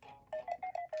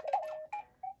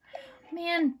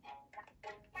 Man.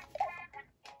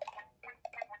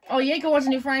 Oh, Yako wants a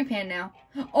new frying pan now.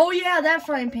 Oh, yeah, that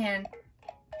frying pan.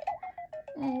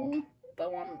 Oh,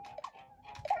 but one.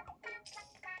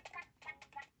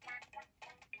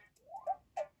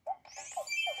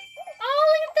 Oh,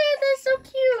 look at that. That's so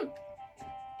cute.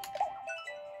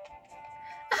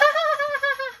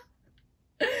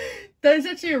 That is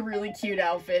actually a really cute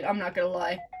outfit. I'm not gonna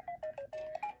lie.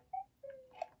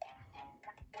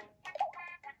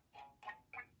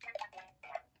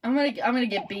 I'm gonna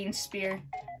get Bean's spear.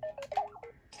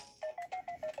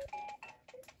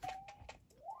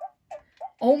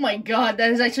 Oh my god, that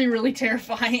is actually really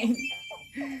terrifying.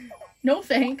 No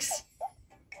thanks.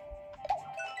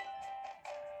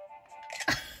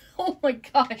 Oh my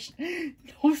gosh.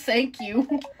 No thank you.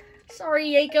 Sorry,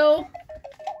 Yako.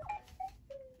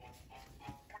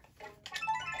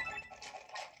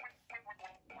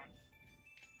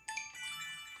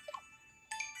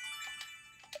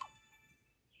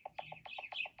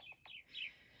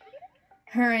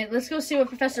 Alright, let's go see what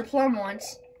Professor Plum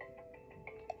wants.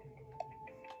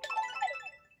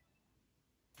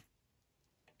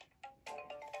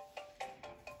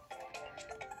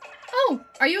 Oh,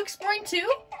 are you exploring too?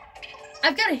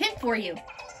 I've got a hint for you.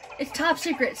 It's top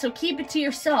secret, so keep it to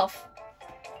yourself.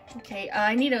 Okay,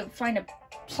 I need to find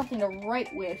something to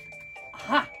write with.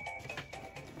 Aha!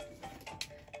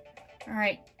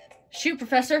 Alright. Shoot,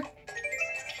 Professor.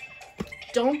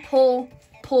 Don't pull,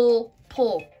 pull,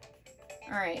 pull.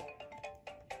 Alright.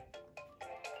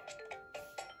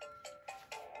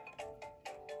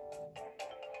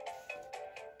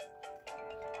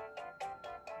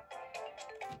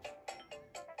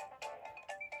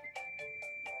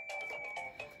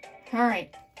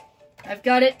 Alright. I've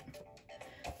got it.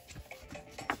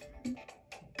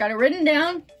 Got it written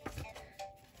down.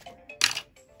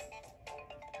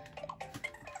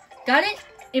 Got it?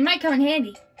 It might come in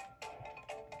handy.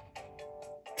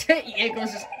 Yeah, it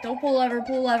goes just, don't pull lever,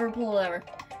 pull lever, pull lever.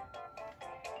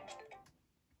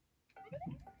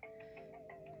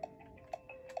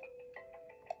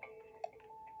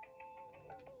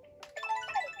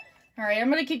 Alright, I'm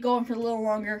gonna keep going for a little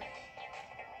longer.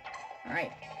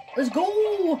 Alright, let's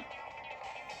go!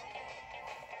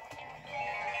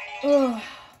 Ugh.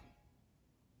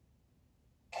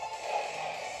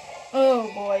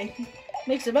 Oh boy.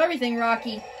 Makes of everything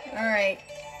rocky. Alright.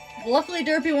 Luckily,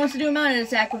 Derpy wants to do a mounted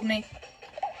attack with me.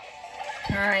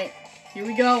 Alright, here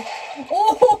we go.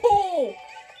 Oh!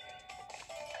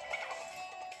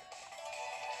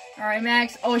 Alright,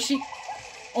 Max. Oh,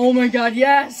 oh my god,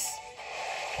 yes!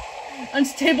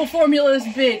 Unstable formula this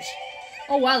bitch.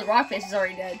 Oh wow, the rock face is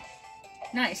already dead.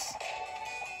 Nice.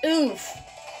 Oof.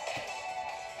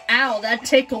 Ow, that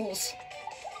tickles.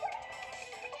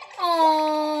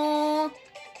 Aww.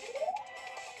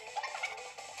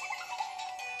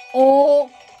 Oh,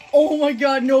 oh my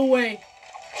god, no way.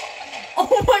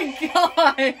 Oh my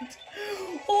god.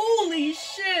 Holy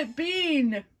shit,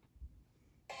 Bean.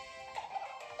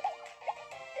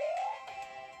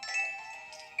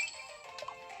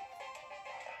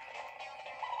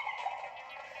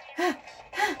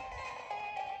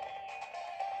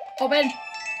 Open.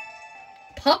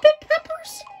 Puppet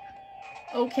peppers?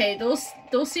 Okay,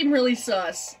 those seem really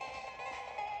sus.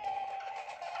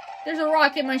 There's a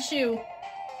rock in my shoe.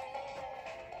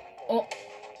 Oh.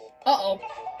 Uh-oh.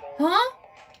 Huh?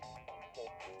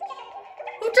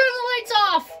 Who turned the lights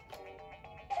off?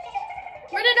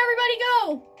 Where did everybody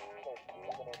go?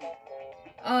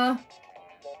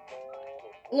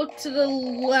 Look to the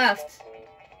left.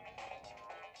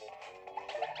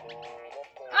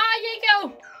 Ah,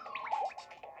 Yako!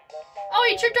 Oh,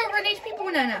 he tripped over an HP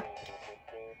banana.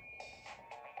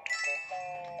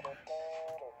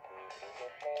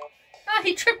 Ah,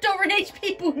 he tripped over an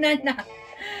HP banana.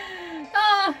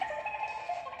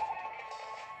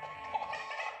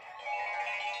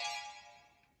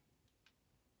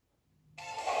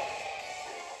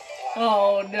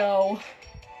 Oh no.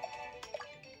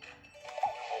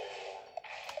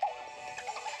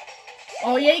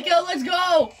 Oh, Yako, let's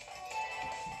go!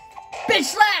 Bitch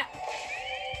slap!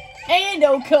 And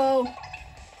Oko.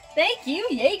 Thank you,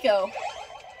 Yako.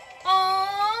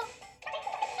 Aww.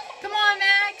 Come on,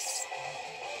 Max.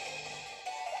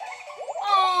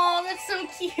 Aww, that's so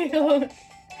cute.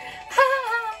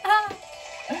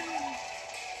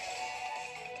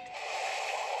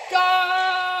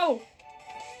 Go!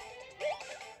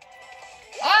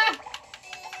 Ah!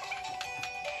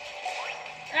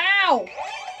 Ow!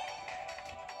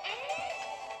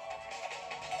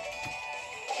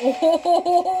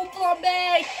 Oh,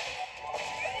 Plumby!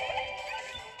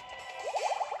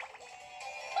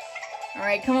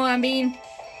 Alright, come on, Bean.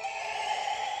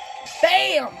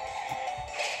 Bam!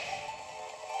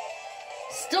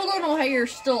 Still don't know how you're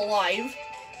still alive,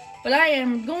 but I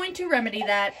am going to remedy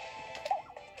that.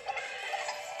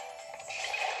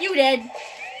 You dead.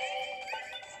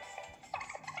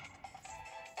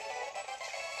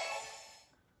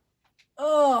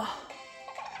 Ugh.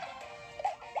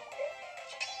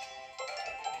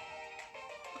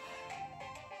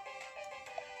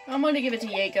 I'm gonna give it to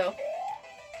Yako.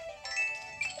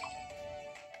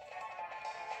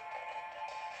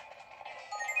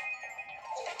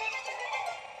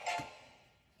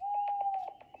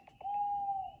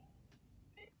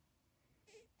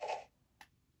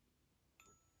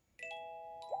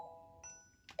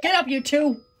 Get up, you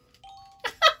two!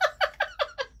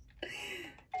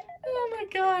 Oh my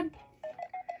god.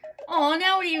 Aw,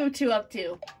 now what are you two up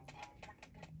to?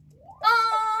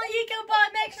 Aw, Yako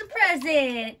bought Max a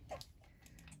present!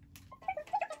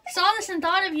 Saw this and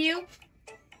thought of you.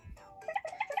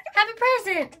 Have a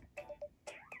present!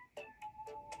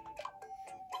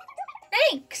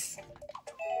 Thanks!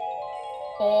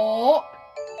 Oh!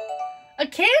 A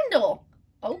candle!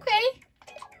 Okay.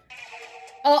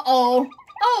 Uh-oh.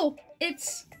 Oh,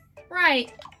 it's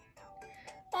right.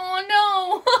 Oh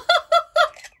no!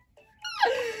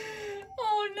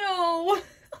 Oh no!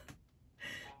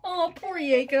 Oh, poor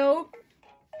Yako.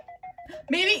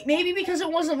 Maybe because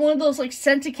it wasn't one of those like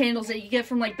scented candles that you get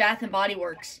from like Bath and Body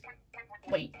Works.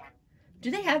 Wait,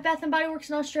 do they have Bath and Body Works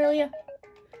in Australia?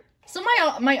 So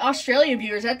my Australian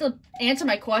viewers have to answer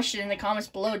my question in the comments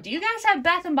below. Do you guys have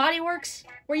Bath and Body Works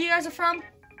where you guys are from?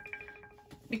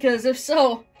 Because if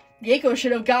so, Yako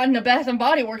should have gotten a Bath and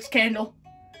Body Works candle.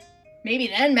 Maybe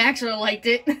then Max would have liked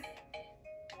it.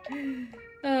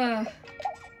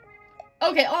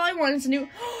 Okay, all I want is a new...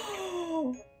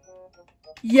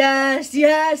 Yes,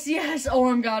 yes, yes!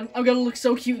 Oh my god, I'm gonna look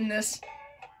so cute in this.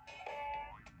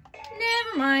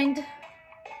 Never mind.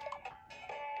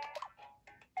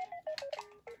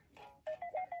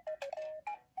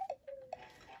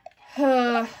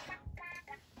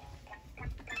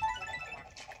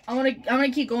 I'm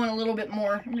gonna keep going a little bit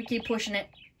more. I'm gonna keep pushing it.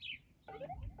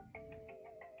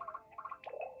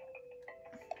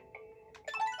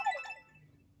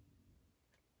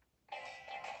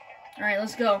 Alright,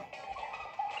 let's go.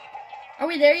 Are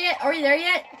we there yet? Are we there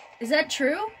yet? Is that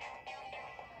true?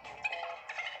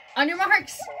 On your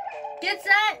marks. Get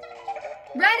set.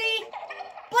 Ready.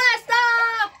 Blast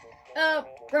off!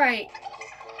 Right.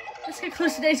 This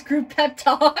concludes today's group pep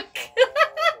talk.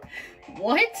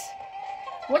 What?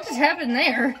 What just happened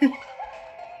there?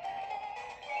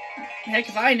 Heck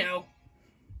if I know.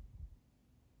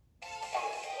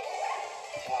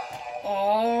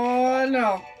 Oh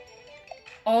no.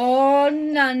 Oh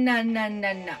no no no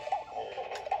no no.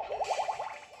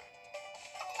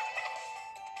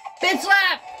 Bit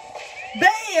slap!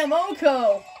 Bam!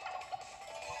 Oko!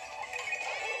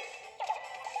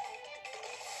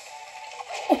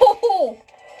 Oh!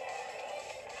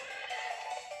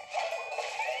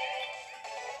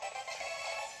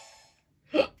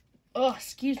 Oh,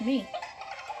 excuse me.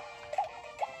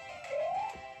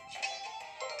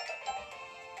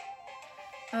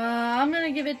 I'm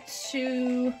gonna give it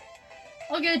to...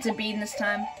 I'll give it to Bean this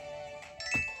time.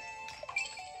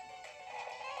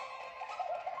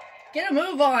 Get a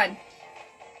move on!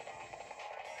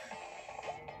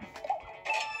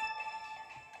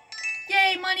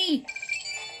 Yay, money!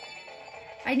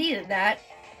 I needed that.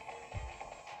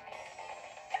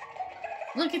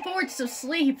 Looking forward to some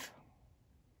sleep.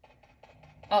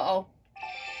 Uh-oh.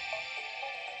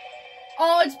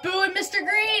 Oh, it's Boo and Mr.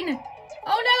 Green!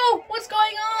 Oh no! What's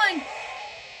going on?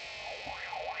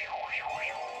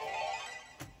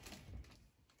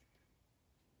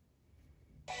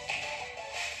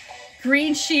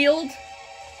 Green shield.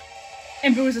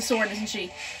 And Boo is a sword, isn't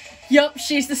she? Yup,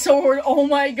 she's the sword. Oh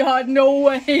my god, no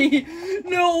way.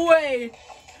 No way.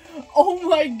 Oh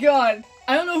my god.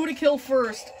 I don't know who to kill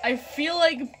first. I feel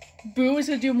like Boo is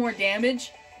gonna do more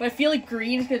damage, but I feel like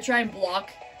Green is gonna try and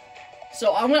block.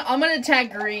 So I'm gonna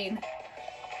attack Green.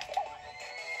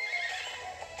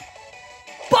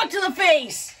 Butt to the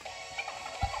face!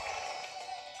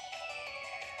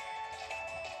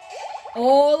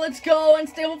 Oh, let's go.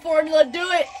 Unstable formula.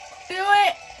 Do it. Do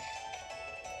it.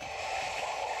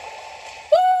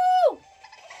 Woo!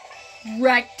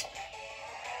 Wrecked.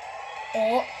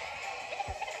 Oh.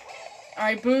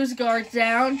 Alright, Boo's guard's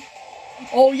down.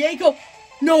 Oh, Yako.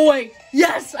 No way.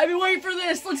 Yes, I've been waiting for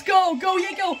this. Let's go. Go,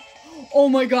 Yako. Oh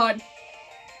my god.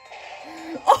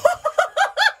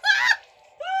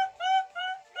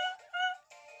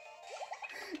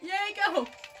 Yako.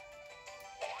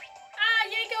 Ah,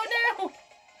 Yako, no.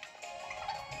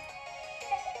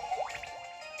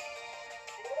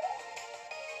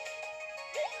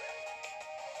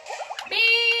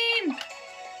 Bean.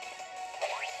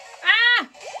 Ah.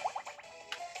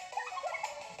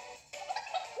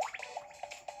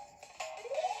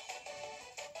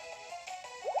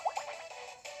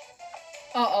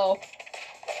 Uh-oh.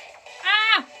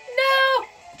 Ah! No!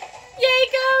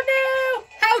 Yako, no!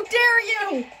 How dare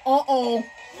you! Uh-oh.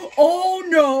 Oh,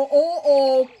 no.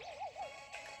 Uh-oh.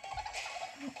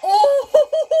 Oh!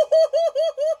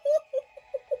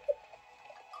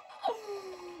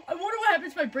 I wonder what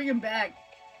happens if I bring him back.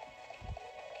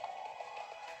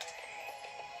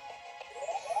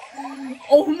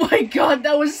 Oh my god,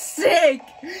 that was sick!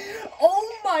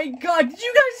 Oh my god, did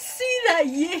you guys see that?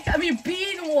 Yeah, I mean,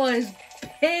 Bean was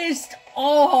pissed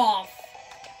off.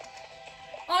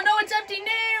 Oh no, it's empty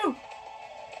now!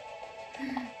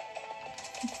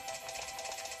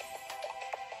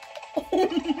 Oh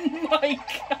my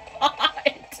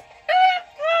god!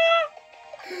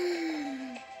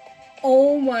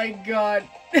 Oh my god.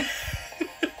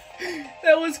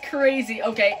 That was crazy.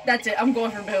 Okay, that's it. I'm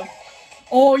going for Boo.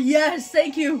 Oh yes,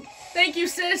 thank you. Thank you,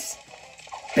 sis.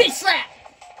 Bitch slap!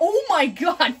 Oh my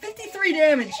god, 53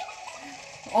 damage.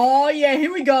 Oh yeah,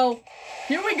 here we go.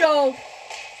 Here we go.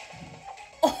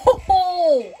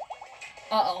 Oh!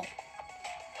 Uh-oh.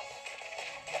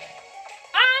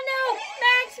 Ah, no!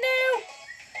 Max, no!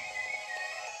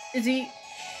 Is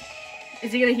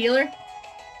he gonna heal her?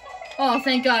 Oh,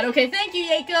 thank god. Okay, thank you,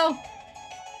 Yako.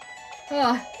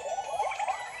 Oh.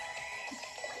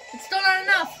 It's still not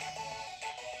enough.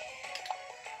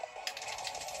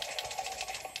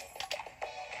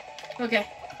 Okay.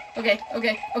 Okay,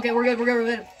 we're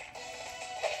good.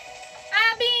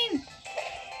 Ah, Bean!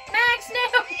 Max, no!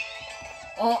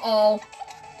 Uh-oh.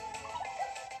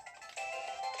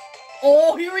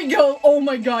 Oh, here we go. Oh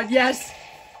my god, yes.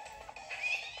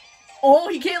 Oh,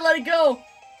 he can't let it go.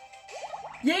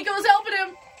 Yako's helping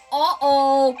him.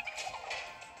 Uh-oh.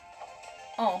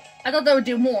 Oh, I thought that would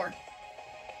do more.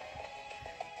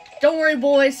 Don't worry,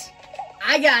 boys.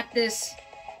 I got this.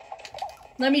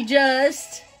 Let me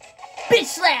just... bitch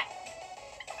slap!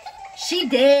 She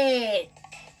dead.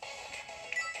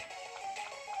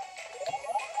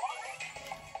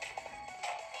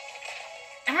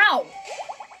 Ow!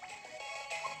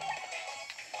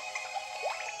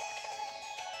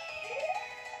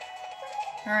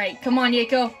 Alright, come on,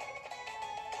 Yako.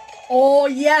 Oh,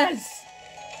 yes!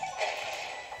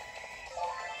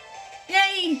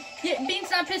 Yay! Yeah,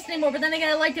 Bean's not pissed anymore, but then again,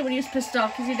 I liked it when he was pissed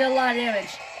off, because he did a lot of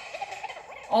damage.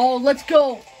 Oh, let's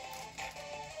go!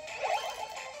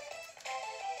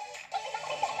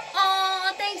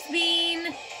 Aw, thanks,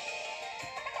 Bean!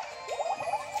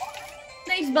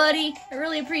 Thanks, buddy. I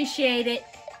really appreciate it.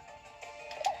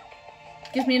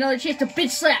 Gives me another chance to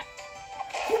bitch slap.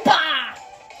 Whoopah!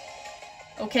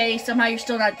 Okay, somehow you're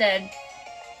still not dead.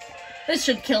 This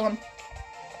should kill him.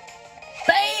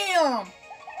 Bam!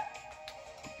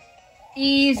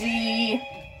 Easy.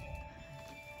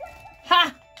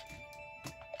 Ha!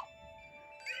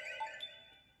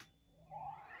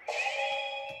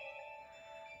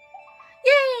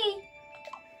 Yay!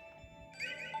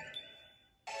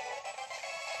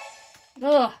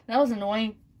 Ugh, that was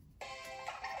annoying.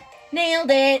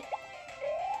 Nailed it!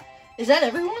 Is that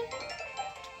everyone?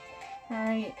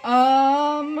 Alright,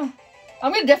 I'm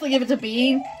gonna definitely give it to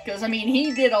Bean, because, I mean,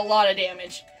 he did a lot of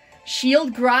damage.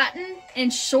 Shield Gratin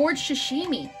and Sword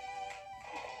Sashimi.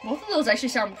 Both of those actually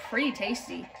sound pretty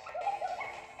tasty.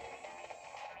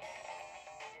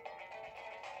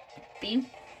 Bean?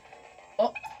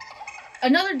 Oh,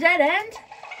 another dead end?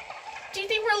 Do you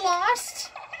think we're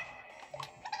lost?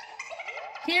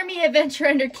 Hear me, Adventure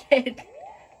Ender Kid.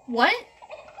 What?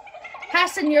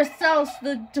 Hasten yourselves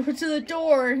to the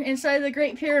door inside the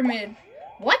Great Pyramid.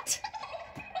 What?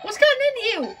 What's gotten into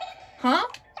you? Huh?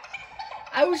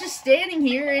 I was just standing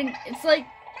here and it's like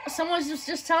someone's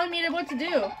just telling me what to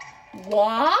do.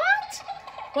 What?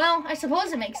 Well, I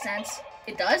suppose it makes sense.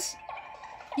 It does?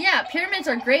 Yeah, pyramids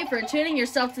are great for attuning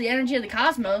yourself to the energy of the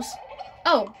cosmos.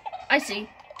 Oh, I see.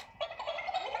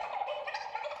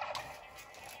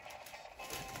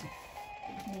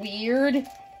 Weird.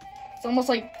 It's almost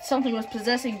like something was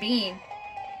possessing Bean.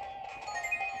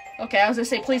 Okay, I was gonna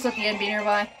say, please let the end be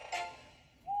nearby.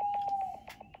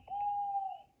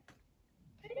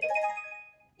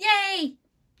 Yay!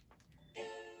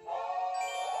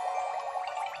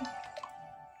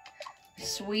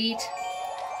 Sweet.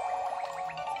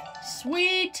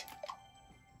 Sweet!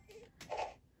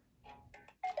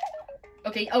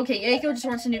 Okay, Aiko just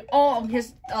wants a new... Oh,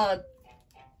 his,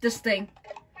 this thing.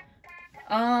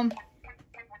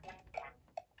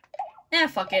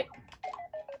 Fuck it.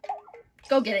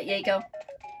 Go get it, Yaeko.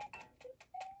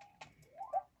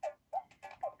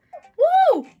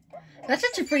 Woo! That's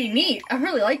actually pretty neat. I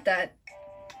really like that.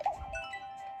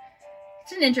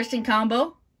 It's an interesting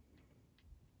combo.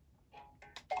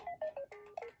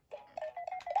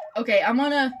 Okay, I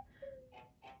wanna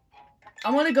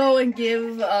go and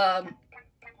give,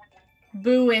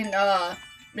 Boo and,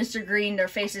 Mr. Green their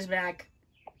faces back.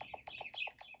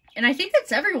 And I think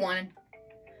that's everyone.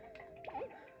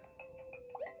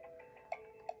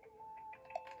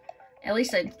 At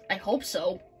least I hope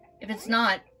so. If it's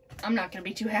not, I'm not gonna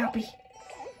be too happy.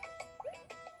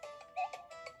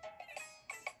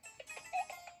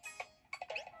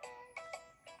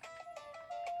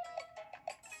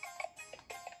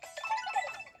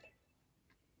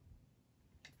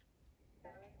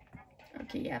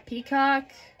 Okay, yeah, Peacock.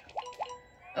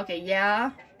 Okay,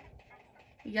 yeah.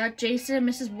 We got Jason,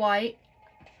 Mrs. White.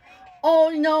 Oh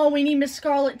no, we need Miss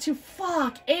Scarlet too.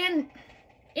 Fuck! And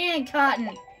Cotton.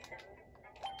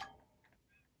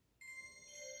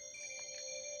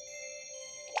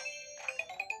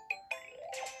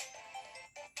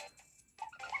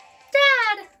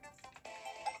 Dad!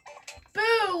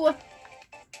 Boo!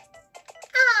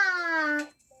 Ah!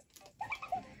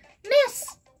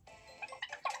 Miss!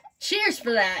 Cheers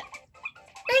for that.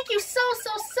 Thank you so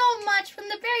much from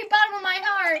the very bottom of my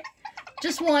heart.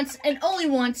 Just once, and only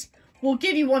once, we'll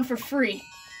give you one for free.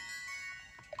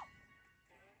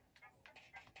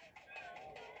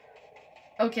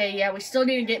 Okay, yeah, we still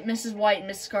need to get Mrs. White and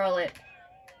Miss Scarlet.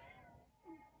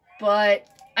 But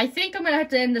I think I'm going to have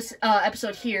to end this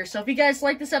episode here. So if you guys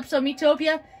like this episode of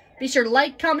Miitopia, be sure to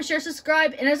like, comment, share,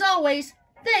 subscribe. And as always,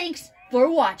 thanks for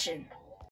watching.